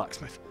Skalitz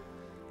blacksmith.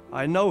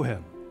 I know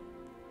him.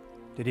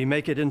 Did he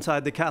make it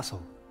inside the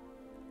castle?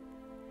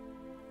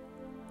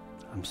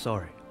 I'm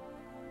sorry.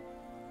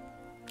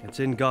 It's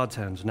in God's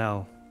hands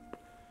now.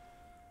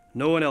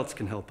 No one else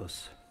can help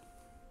us.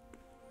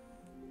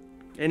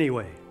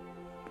 Anyway,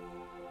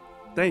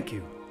 thank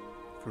you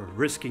for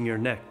risking your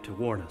neck to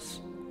warn us.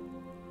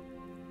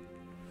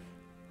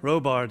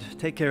 Robard,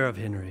 take care of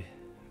Henry.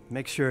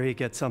 Make sure he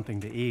gets something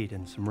to eat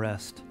and some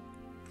rest.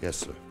 Yes,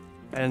 sir.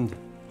 And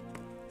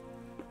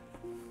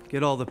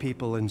get all the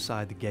people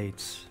inside the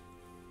gates.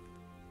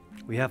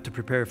 We have to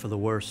prepare for the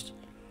worst.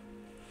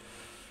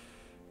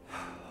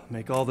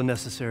 Make all the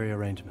necessary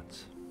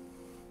arrangements.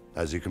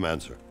 As you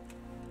command, sir.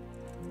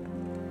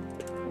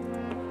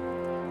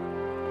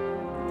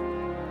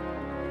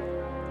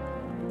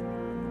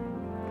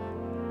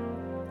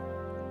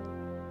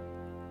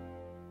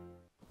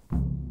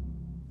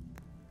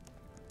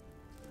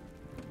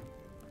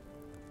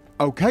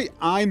 Okay,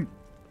 I'm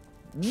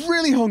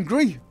really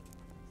hungry,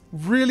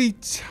 really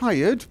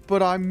tired,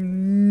 but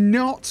I'm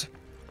not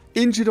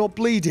injured or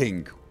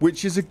bleeding,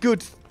 which is a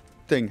good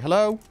thing.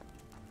 Hello?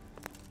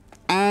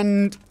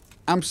 And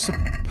I'm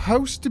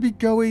supposed to be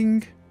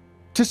going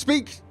to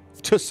speak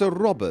to Sir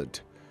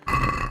Robert,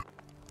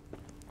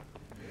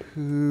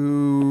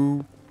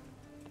 who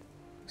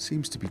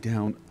seems to be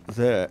down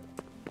there.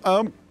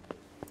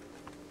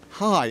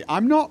 Hi,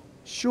 I'm not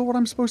sure what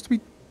I'm supposed to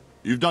be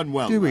You've done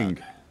well, doing.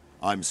 lad.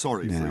 I'm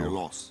sorry for now. your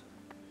loss.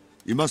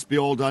 You must be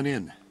all done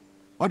in.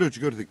 Why don't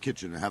you go to the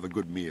kitchen and have a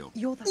good meal?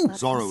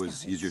 Sorrow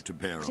is easier to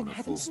bear on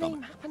a full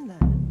stomach.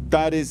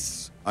 That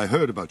is... I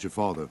heard about your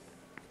father.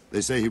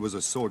 They say he was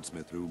a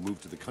swordsmith who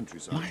moved to the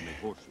countryside to make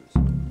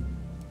horseshoes.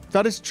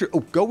 That is true. Oh,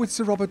 go with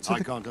Sir Robert to I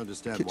the can't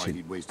understand why kitchen.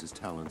 he'd waste his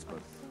talents, but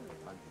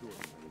I'm sure there's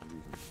a good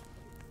reason.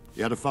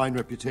 He had a fine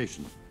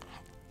reputation.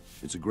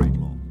 It's a great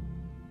law.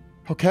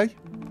 Okay.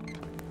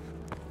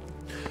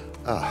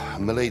 Ah,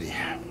 milady.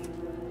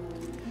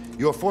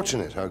 You're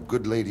fortunate our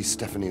good lady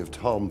Stephanie of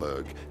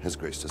Talmberg has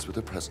graced us with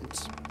her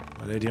presence.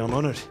 My lady, I'm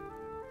honored.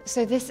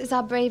 So this is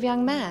our brave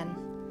young man.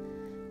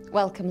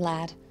 Welcome,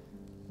 lad.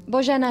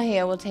 Bozhena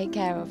here will take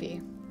care of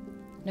you.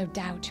 No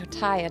doubt you're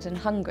tired and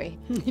hungry.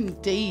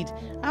 Indeed.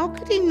 How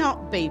could he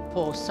not be,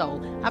 poor soul?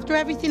 After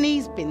everything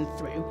he's been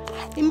through,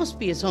 he must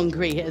be as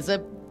hungry as a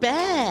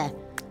bear,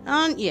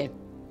 aren't you,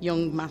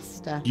 young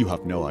master? You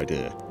have no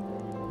idea.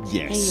 Yes.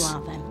 Here you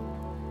are, then.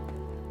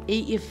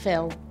 Eat your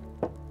fill.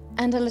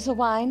 And a little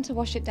wine to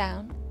wash it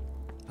down.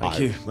 Thank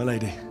you, my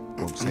lady.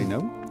 Won't say no.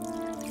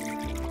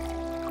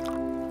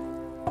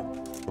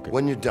 Okay.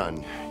 When you're done,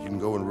 you can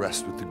go and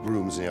rest with the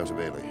grooms in the Outer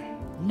Bailey.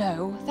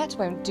 No, that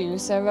won't do,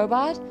 Sir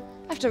Robard.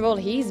 After all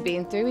he's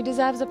been through, he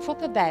deserves a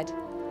proper bed.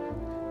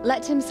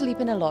 Let him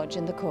sleep in a lodge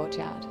in the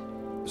courtyard.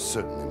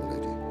 Certainly,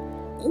 milady.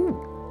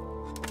 Ooh.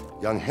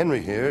 Young Henry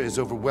here is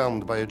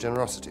overwhelmed by your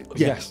generosity.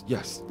 Yes,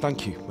 yes.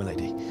 Thank you, my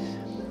lady.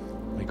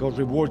 May God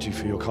reward you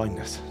for your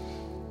kindness.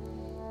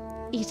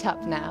 Eat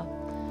up now.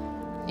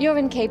 You're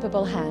in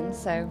capable hands,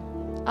 so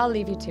I'll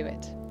leave you to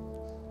it.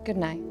 Good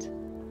night.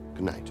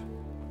 Good night.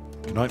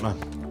 Good night, ma'am.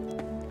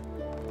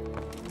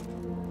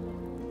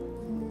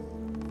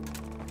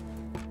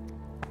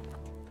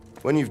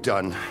 When you've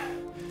done,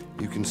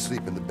 you can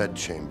sleep in the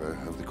bedchamber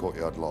of the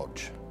courtyard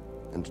lodge.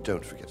 And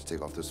don't forget to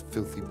take off those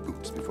filthy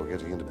boots before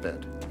getting into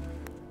bed.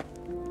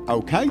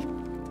 Okay.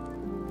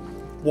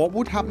 What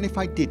would happen if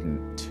I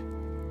didn't?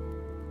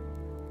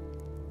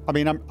 I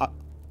mean, I'm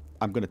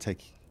going to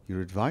take your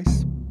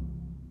advice.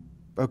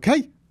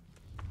 Okay.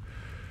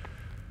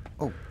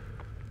 Oh.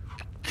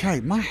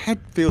 Okay, my head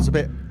feels a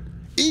bit...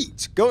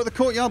 Eat! Go to the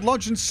courtyard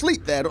lodge and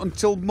sleep there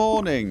until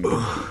morning.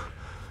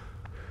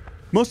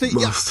 Must eat.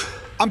 Yeah.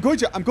 I'm going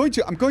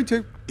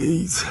to.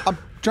 Eat. I'm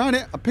trying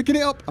it. I'm picking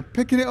it up.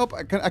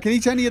 I can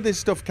eat any of this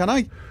stuff, can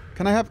I?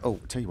 Can I have... Oh,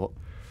 tell you what.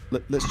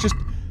 Let's just...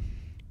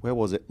 Where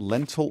was it?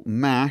 Lentil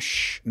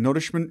mash.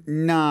 Nourishment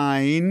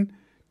 9.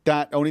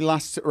 That only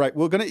lasts... Right,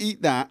 we're going to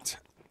eat that.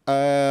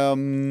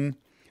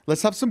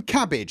 Let's have some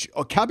cabbage.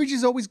 Oh, cabbage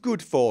is always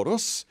good for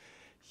us.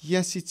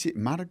 Yes, it is.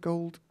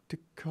 Marigold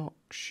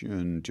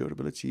decoction.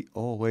 Durability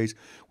always.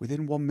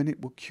 Within 1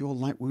 minute will cure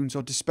light wounds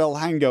or dispel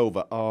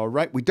hangover. All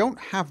right, we don't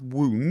have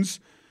wounds.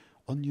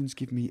 Onions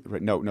give me...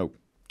 Right, no.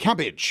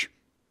 Cabbage.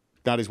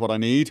 That is what I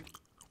need.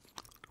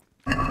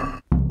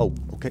 Oh,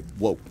 okay.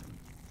 Whoa.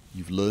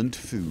 You've learned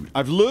food.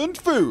 I've learned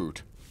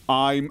food.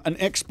 I'm an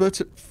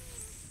expert at...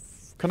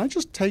 Can I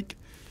just take...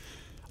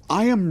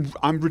 I'm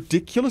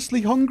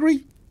ridiculously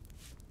hungry.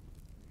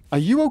 Are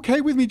you okay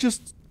with me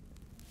just...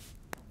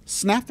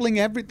 snaffling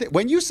everything?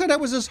 When you said I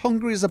was as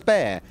hungry as a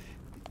bear...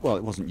 Well,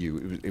 it wasn't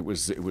you. It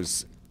was...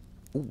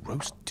 Oh,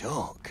 roast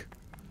duck.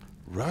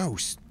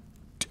 Roast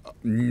duck.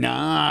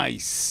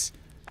 Nice.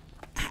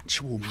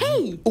 Actual...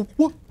 Hey! Oh,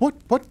 what?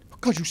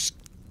 God, you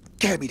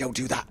scared me. Don't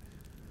do that.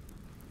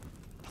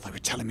 They were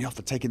telling me off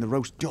for taking the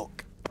roast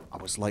duck. I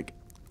was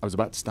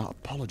about to start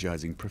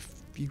apologising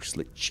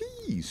profusely.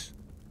 Jeez.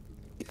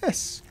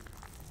 Yes.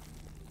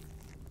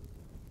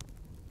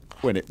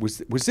 Wait,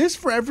 was this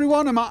for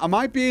everyone? Am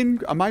I being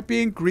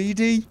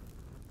greedy?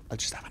 I'll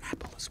just have an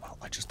apple as well.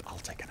 I'll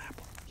take an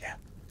apple. Yeah,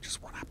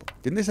 just one apple.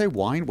 Didn't they say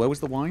wine? Where was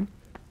the wine?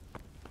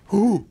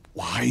 Ooh,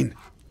 wine.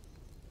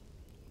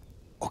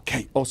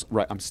 Okay. Also,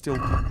 right, I'm still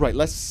right.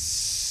 Let's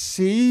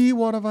see.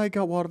 What have I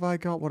got?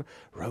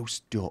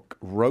 Roast duck.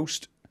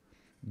 Roast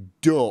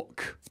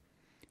duck.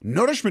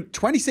 Nourishment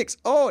 26.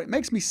 Oh, it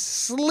makes me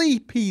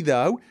sleepy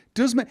though.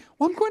 Does me.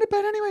 Well, I'm going to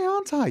bed anyway,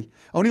 aren't I?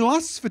 Only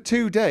lasts for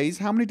 2 days.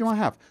 How many do I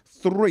have?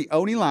 3.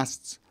 Only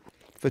lasts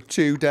for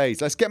 2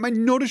 days. Let's get my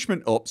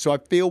nourishment up so I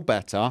feel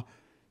better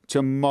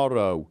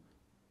tomorrow.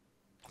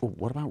 Oh,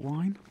 what about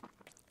wine?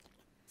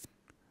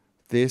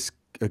 This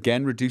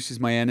again reduces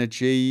my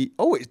energy.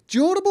 Oh, it's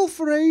durable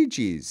for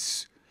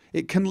ages.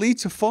 It can lead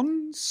to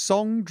fun,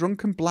 song,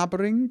 drunken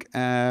blabbering,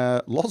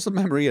 loss of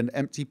memory, and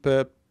empty It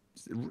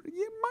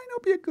might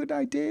not be a good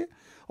idea.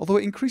 Although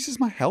it increases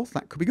my health,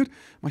 that could be good.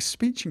 My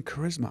speech and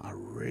charisma are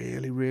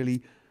really,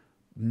 really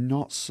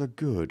not so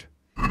good.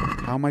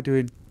 How am I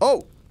doing?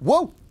 Oh,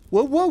 whoa.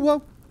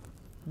 The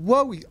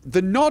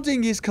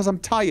nodding is because I'm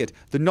tired.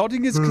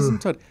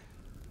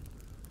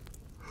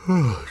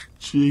 Oh,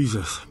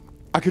 Jesus.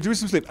 I could do with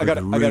some sleep. I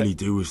really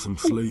do with some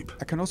sleep.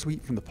 I can also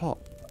eat from the pot.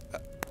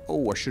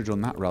 I should have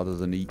done that rather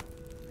than eat.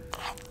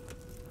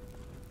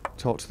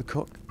 Talk to the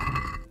cook.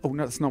 Oh,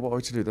 no, that's not what I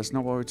wanted to do. That's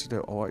not what I wanted to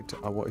do.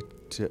 I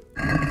wanted to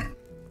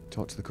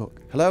talk to the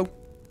cook. Hello?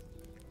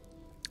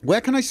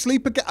 Where can I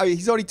sleep again? Oh,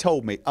 he's already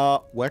told me.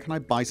 Where can I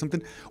buy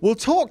something? We'll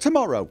talk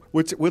tomorrow.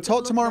 We'll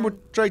talk tomorrow and we'll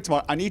trade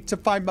tomorrow. I need to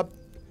find my...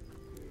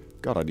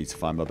 God, I need to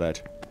find my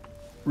bed.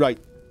 Right.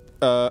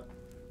 What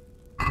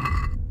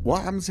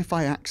happens if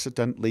I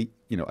accidentally...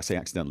 I say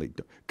accidentally.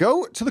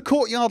 Go to the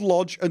courtyard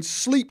lodge and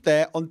sleep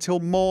there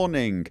until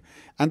morning.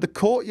 And the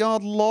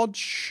courtyard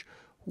lodge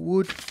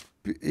would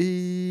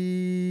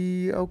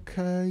be...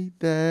 Okay,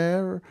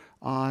 there.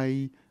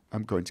 I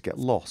am going to get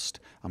lost.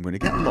 I'm going to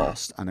get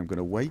lost and I'm going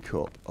to wake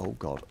up. Oh,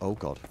 God.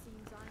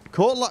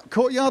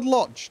 Courtyard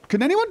lodge.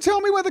 Can anyone tell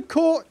me where the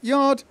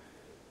courtyard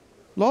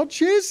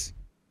lodge is?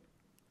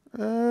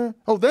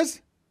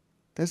 There's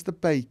the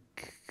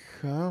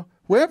baker.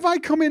 Where have I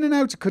come in and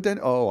out?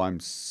 Oh, I'm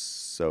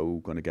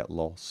so going to get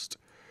lost.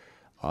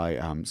 I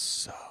am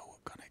so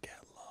going to get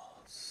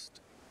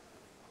lost.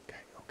 Okay.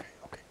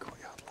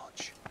 Courtyard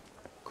lodge.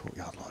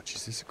 Courtyard lodge.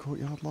 Is this a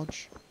courtyard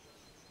lodge?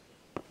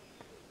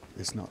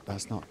 It's not.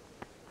 That's not.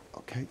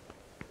 Okay.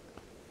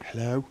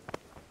 Hello?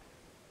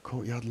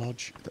 Courtyard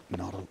lodge.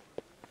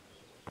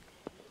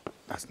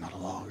 That's not a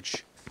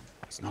lodge.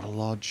 It's not a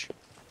lodge.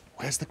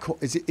 Where's the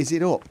Is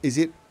it up? Is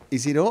it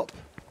up?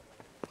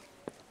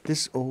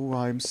 This,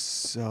 I'm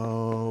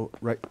so...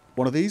 Right,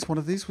 one of these?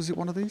 Was it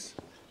one of these?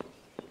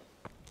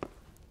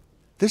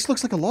 This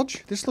looks like a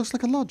lodge.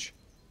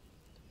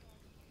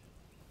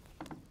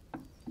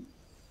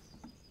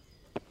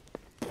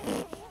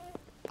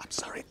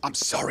 I'm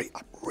sorry.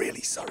 I'm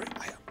really sorry.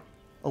 I am.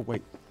 Oh,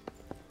 wait.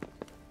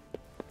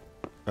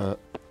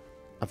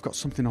 I've got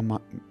something on my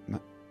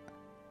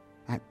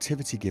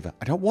activity giver.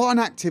 I don't want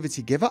an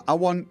activity giver. I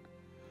want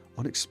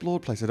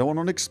unexplored places. I don't want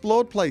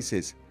unexplored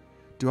places.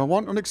 Do I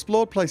want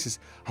unexplored places?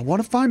 I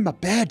want to find my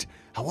bed.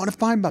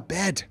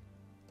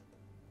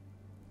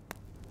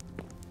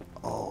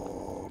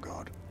 Oh,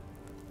 God.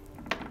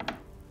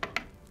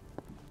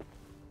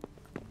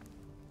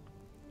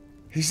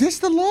 Is this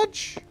the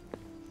lodge?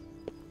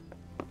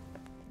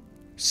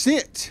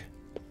 Sit.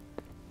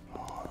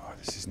 Oh,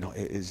 this is not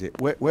it, is it?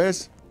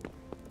 Where's...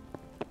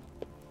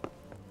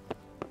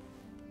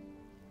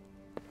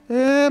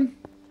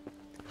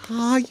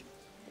 Hi.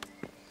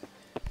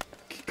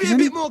 Be a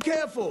bit more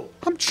careful.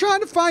 I'm trying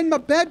to find my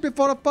bed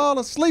before I fall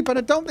asleep, and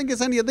I don't think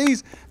it's any of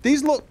these.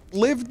 These look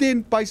lived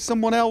in by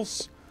someone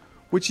else,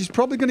 which is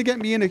probably going to get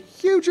me in a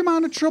huge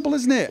amount of trouble,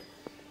 isn't it?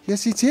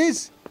 Yes, it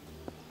is.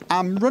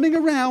 I'm running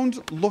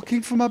around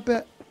looking for my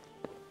bed.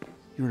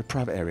 You're in a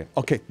private area.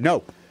 Okay,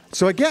 no.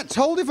 So I get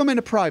told if I'm in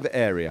a private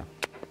area.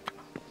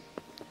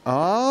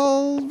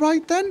 All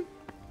right, then.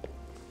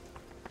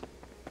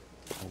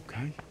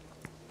 Okay.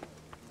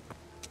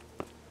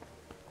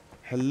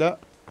 Hello.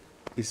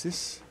 Is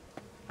this...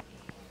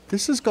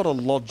 This has got a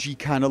lodgy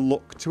kind of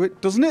look to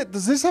it, doesn't it?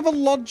 Does this have a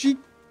lodgy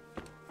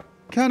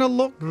kind of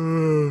look?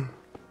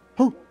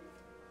 Oh.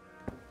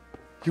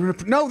 You're in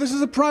a... No, this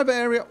is a private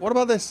area. What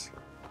about this?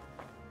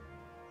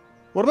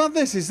 What about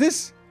this? Is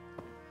this...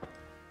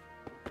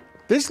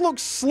 This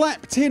looks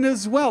slept in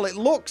as well. It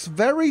looks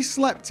very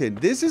slept in.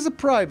 This is a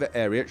private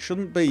area. It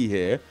shouldn't be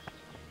here.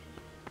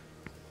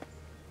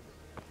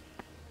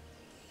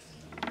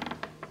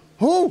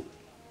 Oh!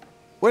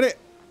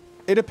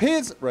 It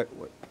appears... Right,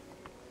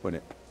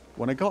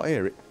 when I got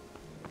here,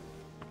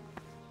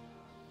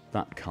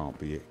 that can't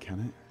be it, can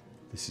it?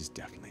 This is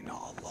definitely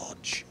not a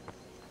lodge.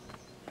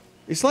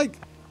 It's like...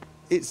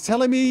 It's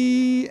telling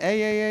me...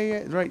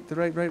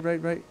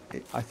 Right.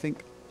 I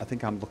think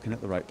I'm looking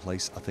at the right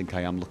place. I think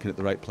I am looking at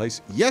the right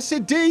place. Yes,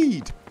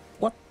 indeed!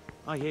 What?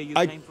 I hear you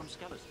came from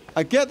Skellister.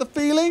 I get the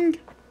feeling...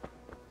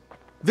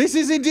 This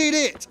is indeed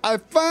it!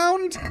 I've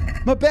found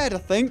my bed, I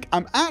think.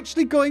 I'm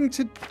actually going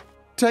to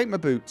take my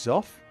boots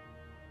off.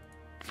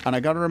 And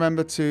I gotta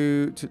remember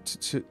to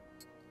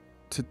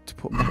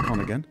put them back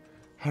on again.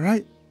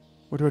 Alright.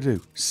 What do I do?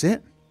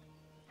 Sit?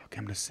 Okay,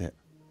 I'm gonna sit.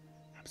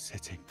 I'm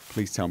sitting.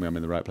 Please tell me I'm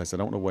in the right place. I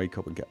don't want to wake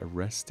up and get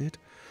arrested.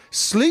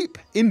 Sleep,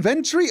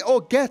 inventory,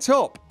 or get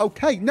up?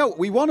 Okay, no,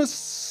 we want to...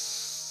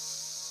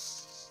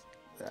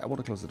 I want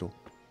to close the door.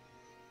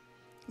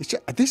 It's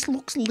just, this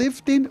looks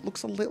lived in. It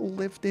looks a little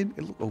lived in.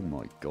 Oh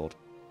my god.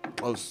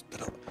 Close the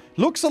door.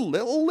 Looks a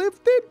little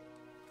lived in.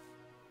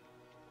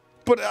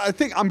 But I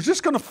think I'm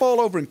just going to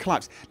fall over and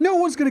collapse. No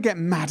one's going to get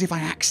mad if I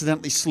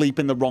accidentally sleep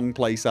in the wrong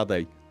place, are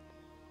they?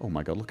 Oh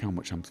my god, look how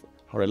much I'm...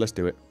 Alright, let's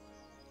do it.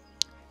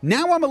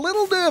 Now I'm a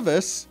little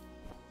nervous.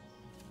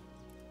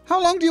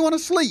 How long do you want to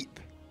sleep?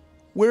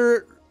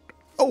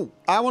 Oh,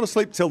 I want to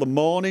sleep till the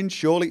morning,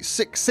 surely.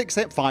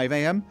 5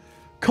 a.m.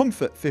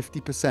 Comfort,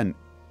 50%.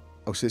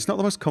 Oh, so it's not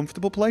the most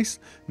comfortable place?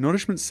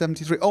 Nourishment,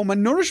 73. Oh, my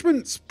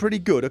nourishment's pretty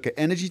good. Okay,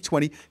 energy,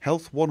 20.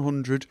 Health,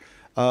 100.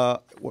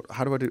 How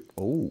do I do...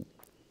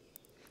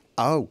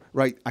 Oh,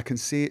 right, I can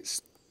see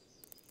it's...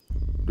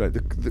 Right,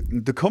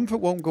 the comfort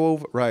won't go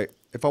over... Right,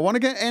 if I want to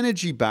get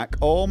energy back,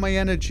 all my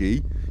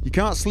energy... You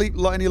can't sleep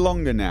any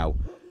longer now.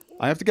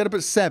 I have to get up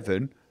at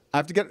 7.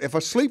 If I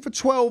sleep for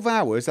 12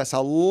 hours, that's a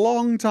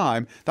long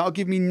time. That'll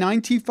give me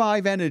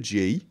 95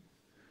 energy.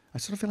 I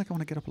sort of feel like I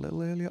want to get up a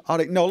little earlier. All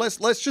right, no, let's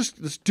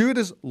do it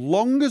as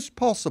long as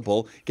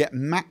possible. Get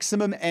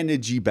maximum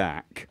energy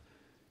back.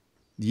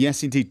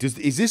 Yes, indeed.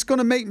 Is this going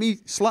to make me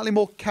slightly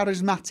more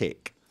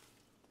charismatic?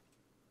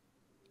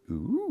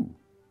 Ooh.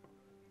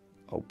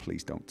 Oh,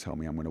 please don't tell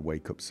me I'm going to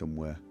wake up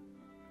somewhere.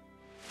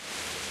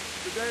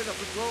 Today the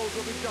patrols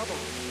will be doubled.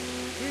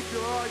 Keep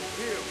your eyes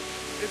peeled.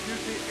 If you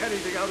see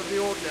anything out of the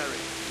ordinary,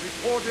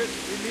 report it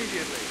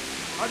immediately.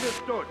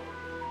 Understood?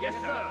 Yes,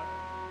 sir.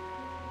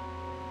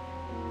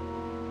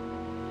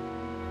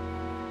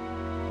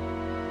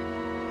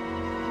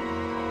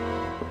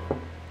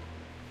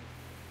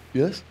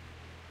 Yes?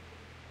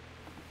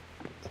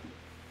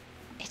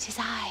 It is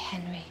I,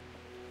 Henry.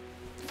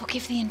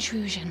 Forgive the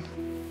intrusion.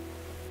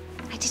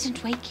 I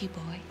didn't wake you,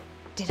 boy,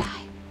 did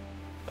I?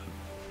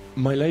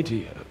 My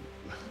lady...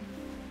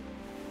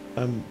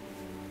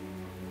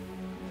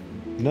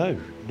 No,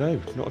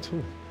 not at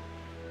all.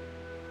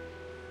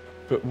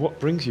 But what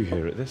brings you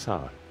here at this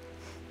hour?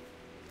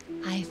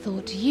 I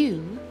thought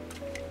you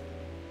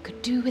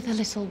could do with a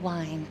little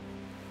wine.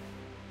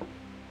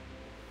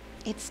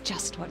 It's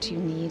just what you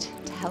need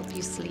to help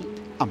you sleep.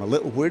 I'm a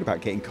little worried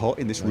about getting caught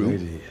in this room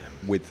lady,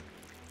 with...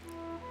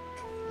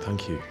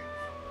 Thank you.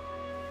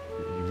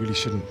 You really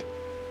shouldn't.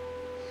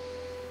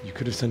 You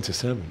could have sent a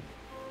servant.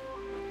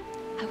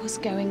 I was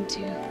going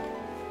to,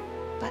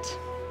 but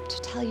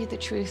to tell you the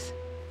truth,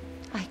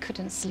 I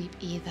couldn't sleep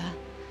either.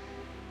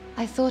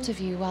 I thought of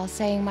you while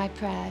saying my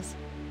prayers.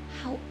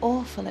 How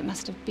awful it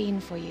must have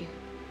been for you.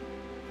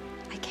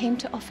 I came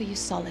to offer you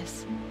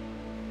solace,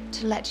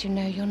 to let you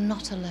know you're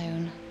not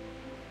alone.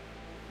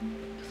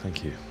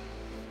 Thank you.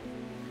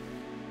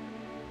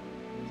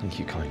 Thank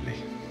you kindly.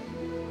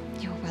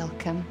 You're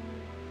welcome.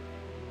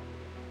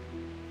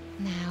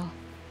 Now,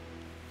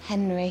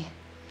 Henry.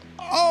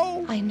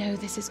 Oh! I know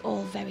this is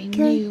all very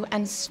new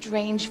and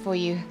strange for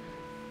you.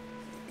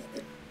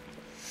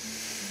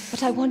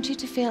 But I want you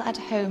to feel at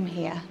home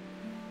here.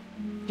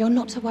 You're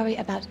not to worry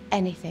about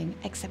anything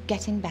except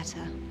getting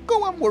better.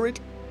 Go on, worried.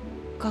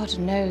 God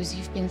knows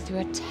you've been through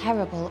a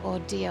terrible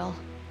ordeal.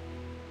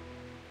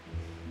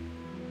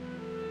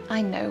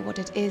 I know what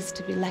it is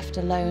to be left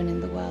alone in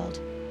the world.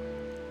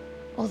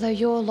 Although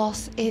your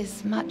loss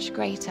is much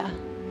greater.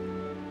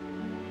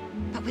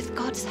 But with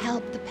God's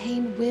help, the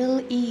pain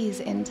will ease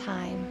in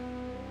time.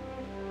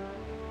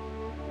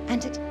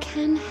 And it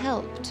can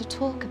help to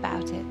talk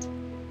about it,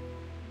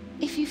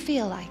 if you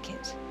feel like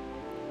it.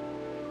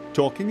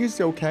 Talking is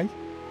okay.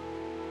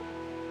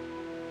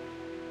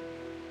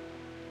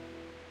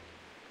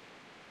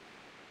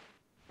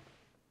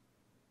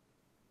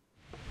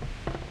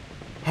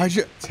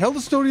 Tell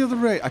the story of the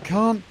raid. I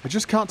can't. I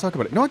just can't talk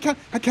about it. No, I can.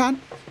 I can.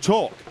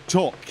 Talk.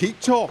 Keep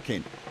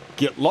talking.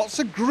 Get lots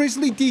of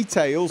grisly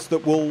details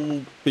that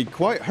will be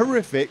quite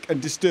horrific and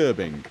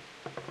disturbing.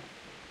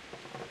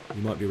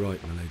 You might be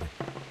right, my lady.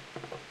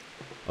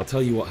 I'll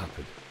tell you what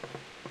happened.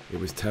 It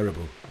was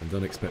terrible and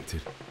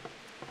unexpected.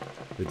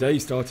 The day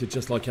started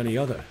just like any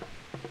other.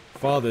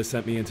 Father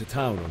sent me into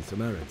town on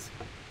some errands.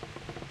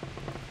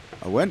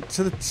 I went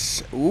to the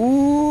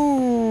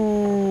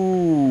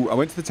I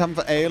went to the tavern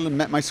for ale and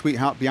met my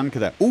sweetheart Bianca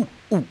there.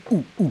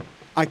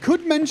 I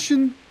could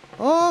mention...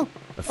 A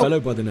fellow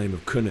by the name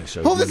of Kunish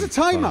owed there's a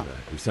timer! Father,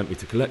 who sent me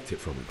to collect it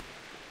from him.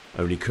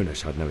 Only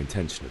Kunish had no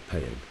intention of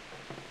paying.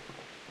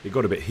 It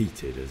got a bit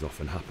heated, as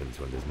often happens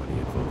when there's money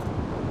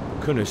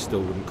involved. Kunish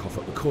still wouldn't cough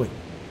up the coin.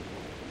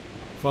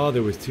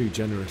 Father was too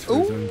generous for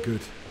his own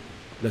good,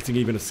 letting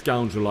even a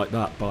scoundrel like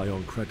that buy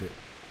on credit.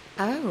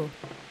 Oh.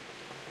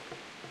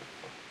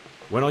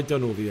 When I'd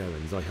done all the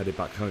errands, I headed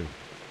back home.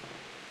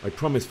 I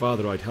promised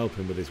Father I'd help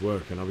him with his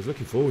work, and I was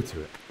looking forward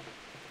to it.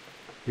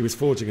 He was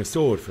forging a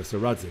sword for Sir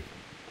Radzik.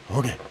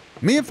 Okay.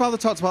 Me and Father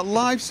talked about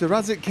life. Sir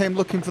Radzik came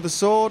looking for the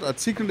sword. I'd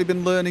secretly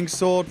been learning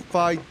sword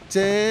fighting.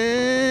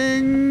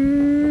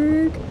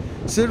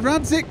 Sir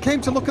Radzik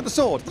came to look at the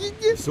sword.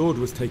 The sword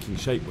was taking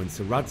shape when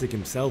Sir Radzik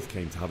himself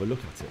came to have a look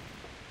at it.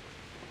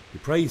 He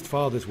praised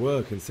Father's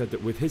work and said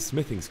that with his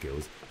smithing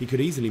skills, he could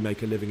easily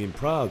make a living in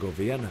Prague or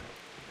Vienna.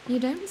 You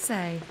don't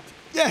say.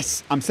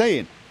 Yes, I'm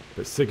saying.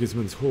 But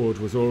Sigismund's horde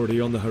was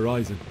already on the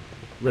horizon,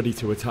 ready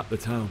to attack the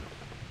town.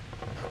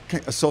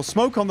 Okay, I saw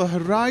smoke on the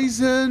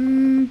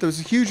horizon. There was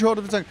a huge horde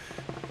of the town.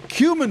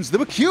 Cumans! There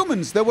were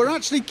Cumans! There were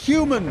actually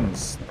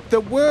Cumans! There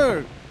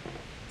were!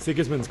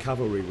 Sigismund's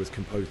cavalry was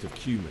composed of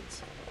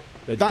Cumans.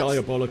 They're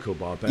diabolical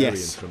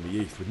barbarians from the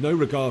east, with no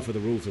regard for the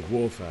rules of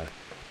warfare.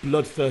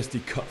 Bloodthirsty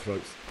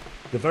cutthroats.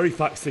 The very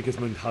fact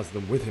Sigismund has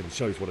them with him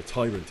shows what a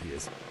tyrant he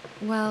is.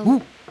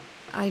 Well,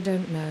 I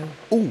don't know.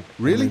 Oh,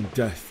 really? And then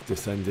death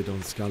descended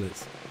on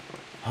Skalitz.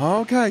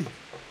 Okay.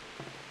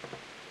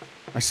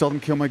 I saw them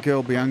kill my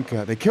girl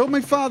Bianca. They killed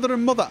my father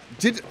and mother.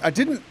 I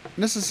didn't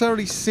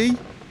necessarily see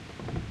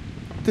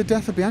the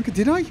death of Bianca,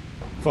 did I?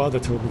 Father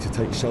told me to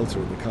take shelter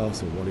in the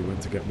castle while he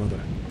went to get Mother.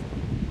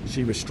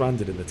 She was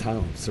stranded in the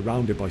town,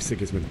 surrounded by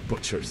Sigismund's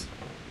butchers.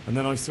 And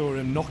then I saw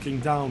him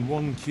knocking down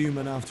one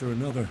Cuman after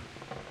another.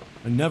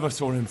 I never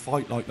saw him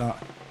fight like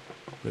that.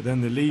 But then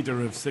the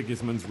leader of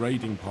Sigismund's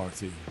raiding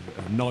party,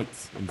 a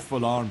knight in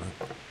full armour,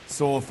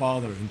 saw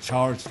Father and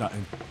charged at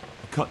him.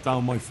 He cut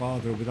down my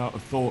father without a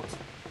thought.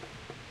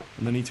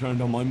 And then he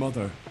turned on my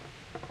mother.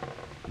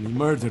 And he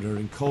murdered her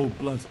in cold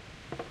blood.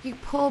 You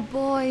poor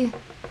boy.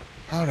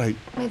 All right.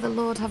 May the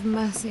Lord have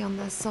mercy on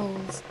their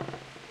souls.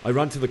 I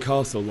ran to the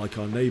castle like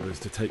our neighbours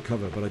to take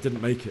cover, but I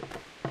didn't make it.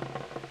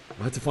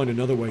 I had to find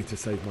another way to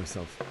save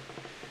myself.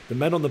 The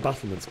men on the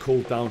battlements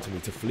called down to me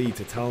to flee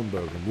to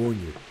Talmberg and warn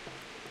you.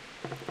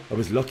 I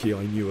was lucky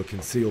I knew a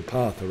concealed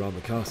path around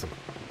the castle.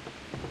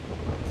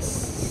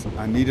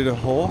 I needed a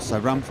horse. I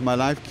ran for my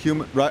life.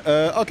 Right,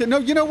 okay, no,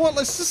 you know what?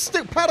 Let's just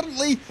stick.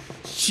 Apparently,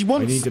 she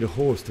wants... I needed a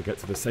horse to get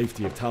to the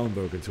safety of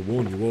Talmberg and to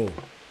warn you all.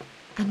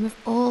 And with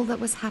all that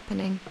was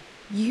happening,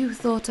 you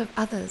thought of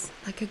others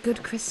like a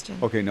good Christian.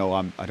 Okay, no,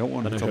 I don't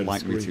want her to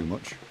like me too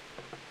much.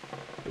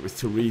 It was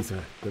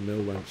Teresa, the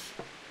mill wench.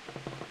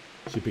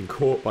 She'd been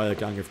caught by a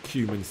gang of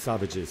Cuman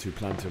savages who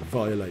planned to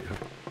violate her.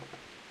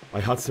 I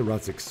had Sir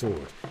Radzig's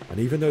sword, and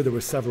even though there were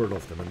several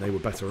of them and they were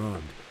better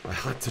armed, I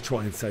had to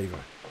try and save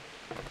her.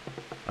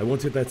 I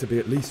wanted there to be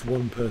at least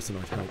one person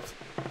I'd helped.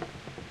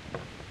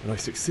 And I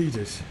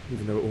succeeded,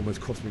 even though it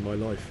almost cost me my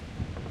life.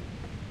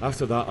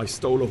 After that, I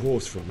stole a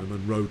horse from them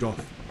and rode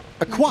off.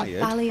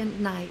 Acquired? Like a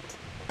valiant knight.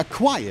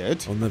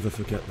 Acquired? I'll never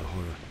forget the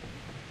horror.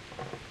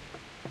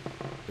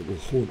 It will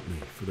haunt me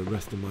for the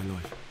rest of my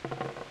life.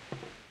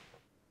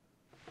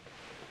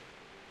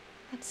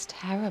 That's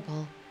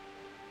terrible.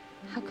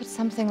 How could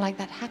something like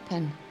that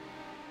happen?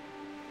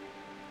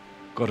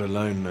 God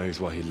alone knows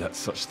why he lets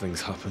such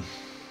things happen.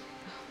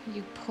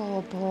 You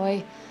poor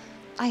boy.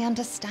 I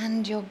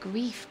understand your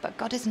grief, but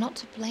God is not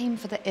to blame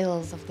for the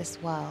ills of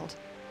this world.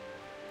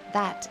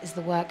 That is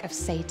the work of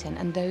Satan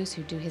and those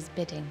who do his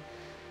bidding.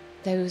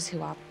 Those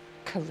who are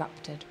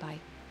corrupted by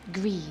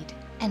greed,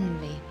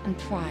 envy, and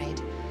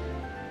pride.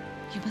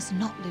 You must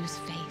not lose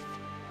faith,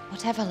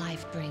 whatever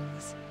life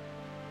brings.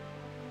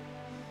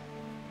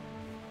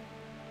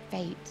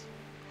 Fate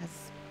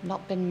has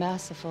not been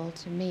merciful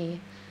to me,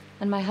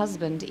 and my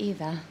husband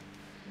either.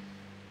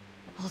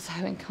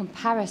 Although in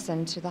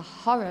comparison to the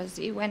horrors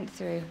you went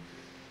through.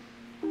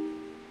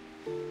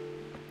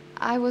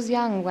 I was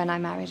young when I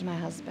married my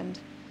husband.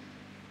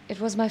 It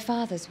was my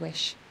father's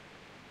wish.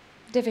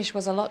 Divish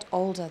was a lot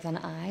older than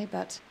I,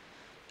 but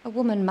a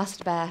woman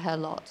must bear her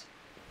lot.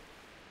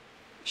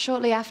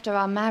 Shortly after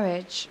our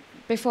marriage,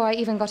 before I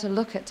even got a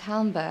look at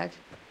Talmberg,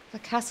 the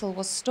castle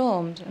was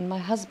stormed and my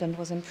husband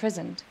was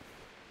imprisoned.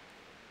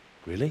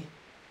 Really?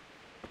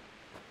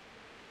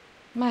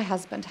 My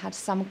husband had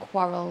some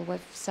quarrel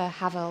with Sir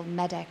Havel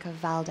Medek of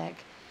Valdek,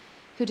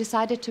 who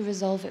decided to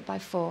resolve it by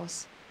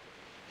force.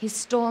 He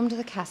stormed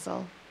the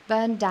castle,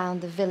 burned down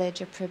the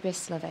village of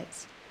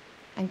Pribyslavitz,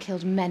 and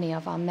killed many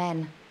of our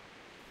men,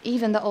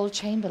 even the old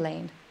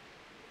chamberlain.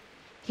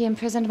 He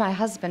imprisoned my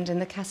husband in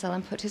the castle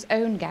and put his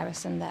own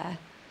garrison there.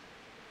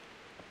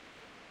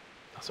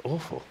 That's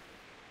awful.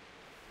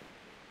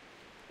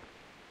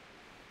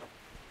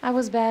 I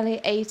was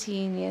barely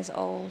 18 years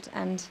old,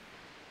 and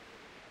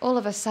all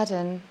of a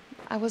sudden,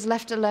 I was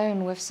left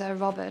alone with Sir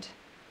Robert.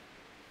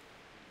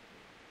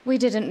 We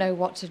didn't know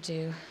what to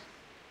do.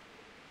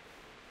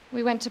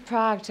 We went to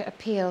Prague to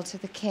appeal to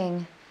the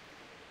king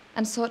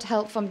and sought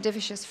help from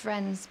Divish's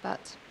friends,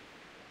 but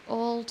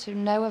all to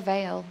no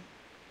avail.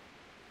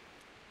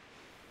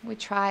 We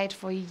tried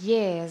for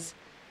years,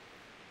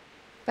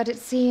 but it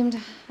seemed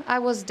I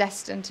was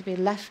destined to be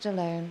left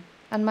alone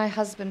and my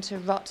husband to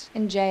rot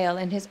in jail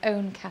in his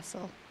own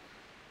castle.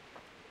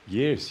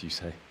 Years, you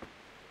say?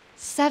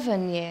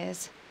 7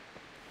 years.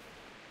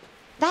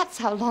 That's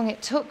how long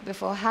it took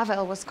before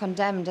Havel was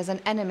condemned as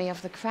an enemy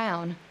of the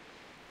crown.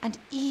 And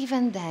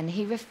even then,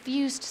 he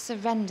refused to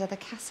surrender the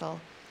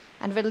castle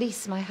and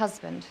release my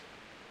husband.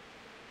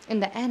 In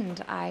the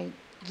end, I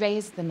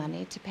raised the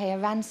money to pay a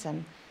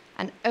ransom,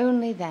 and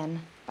only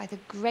then, by the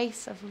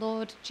grace of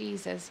Lord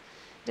Jesus,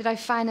 did I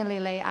finally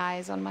lay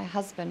eyes on my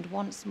husband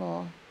once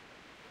more.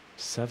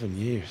 7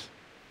 years?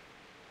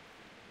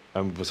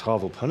 And was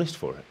Havel punished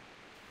for it?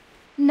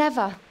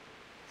 Never.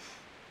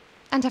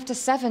 And after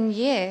 7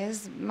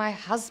 years, my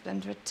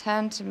husband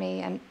returned to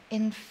me an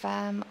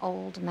infirm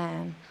old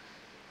man.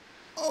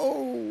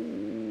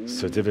 Oh.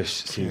 Sir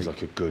Divish seems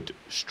like a good,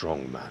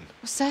 strong man.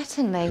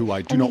 Certainly. Who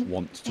I do not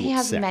want to He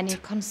has upset. many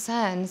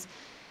concerns.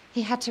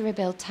 He had to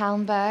rebuild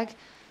Talmberg.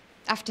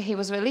 After he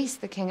was released,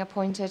 the king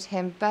appointed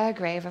him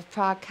Burgrave of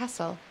Prague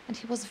Castle, and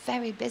he was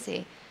very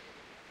busy.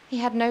 He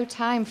had no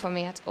time for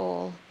me at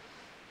all.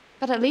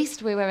 But at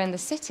least we were in the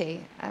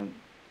city, and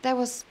there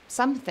was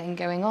something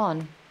going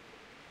on.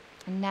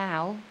 And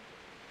now,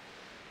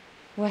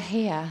 we're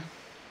here.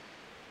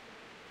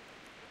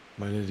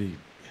 My lady,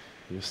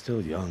 you're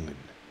still young and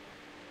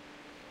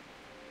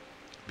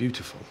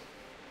beautiful.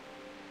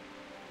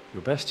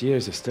 Your best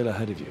years are still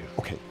ahead of you.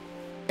 Okay.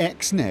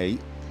 Ex-nay.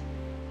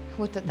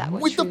 Would that were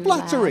With true, the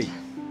flattery.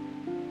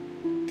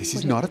 lad. This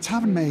is not a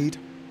tavern maid.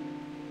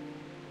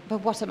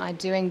 But what am I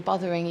doing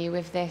bothering you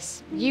with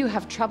this? You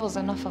have troubles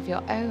enough of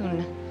your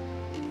own.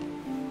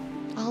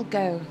 I'll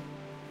go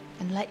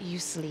and let you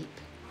sleep.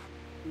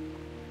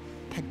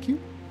 Thank you.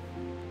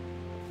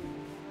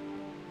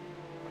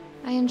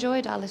 I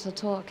enjoyed our little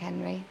talk,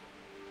 Henry.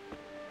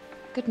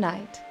 Good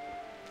night,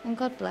 and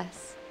God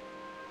bless.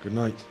 Good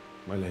night,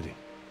 my lady.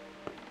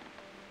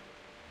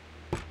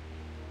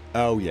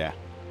 Oh, yeah.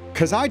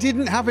 'Cause I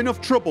didn't have enough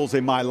troubles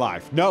in my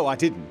life. No, I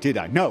didn't, did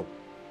I? No.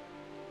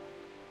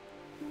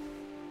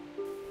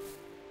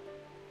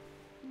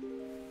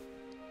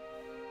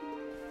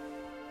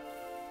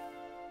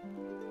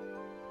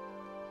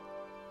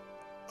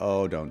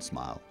 Oh, don't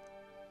smile.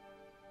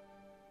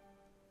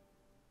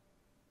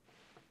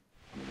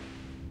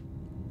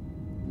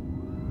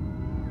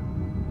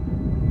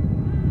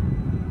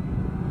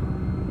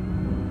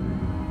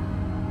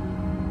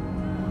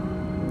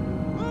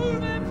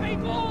 Move in,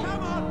 people!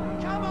 Come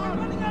on! Come on!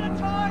 We're running out of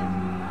time!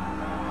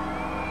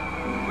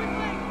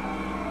 Quickly!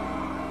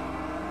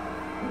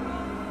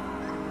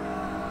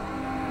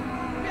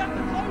 We have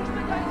to close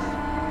the gates!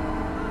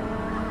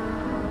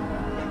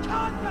 You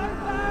can't go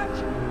back!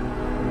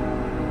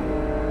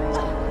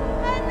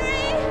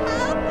 Henry,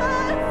 help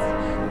us!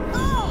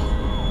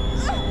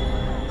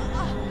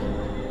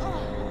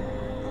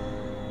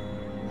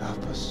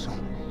 Help us, son.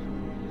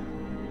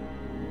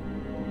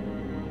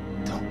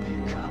 Don't be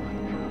a coward.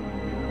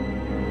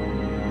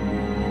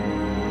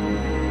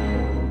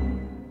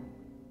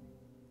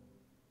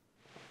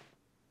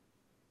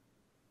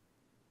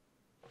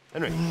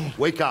 Henry,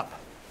 wake up.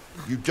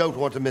 You don't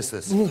want to miss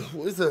this.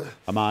 What is it?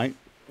 Am I?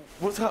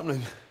 What's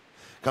happening?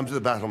 Come to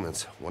the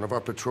battlements. One of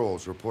our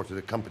patrols reported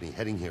a company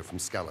heading here from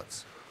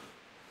Skalitz.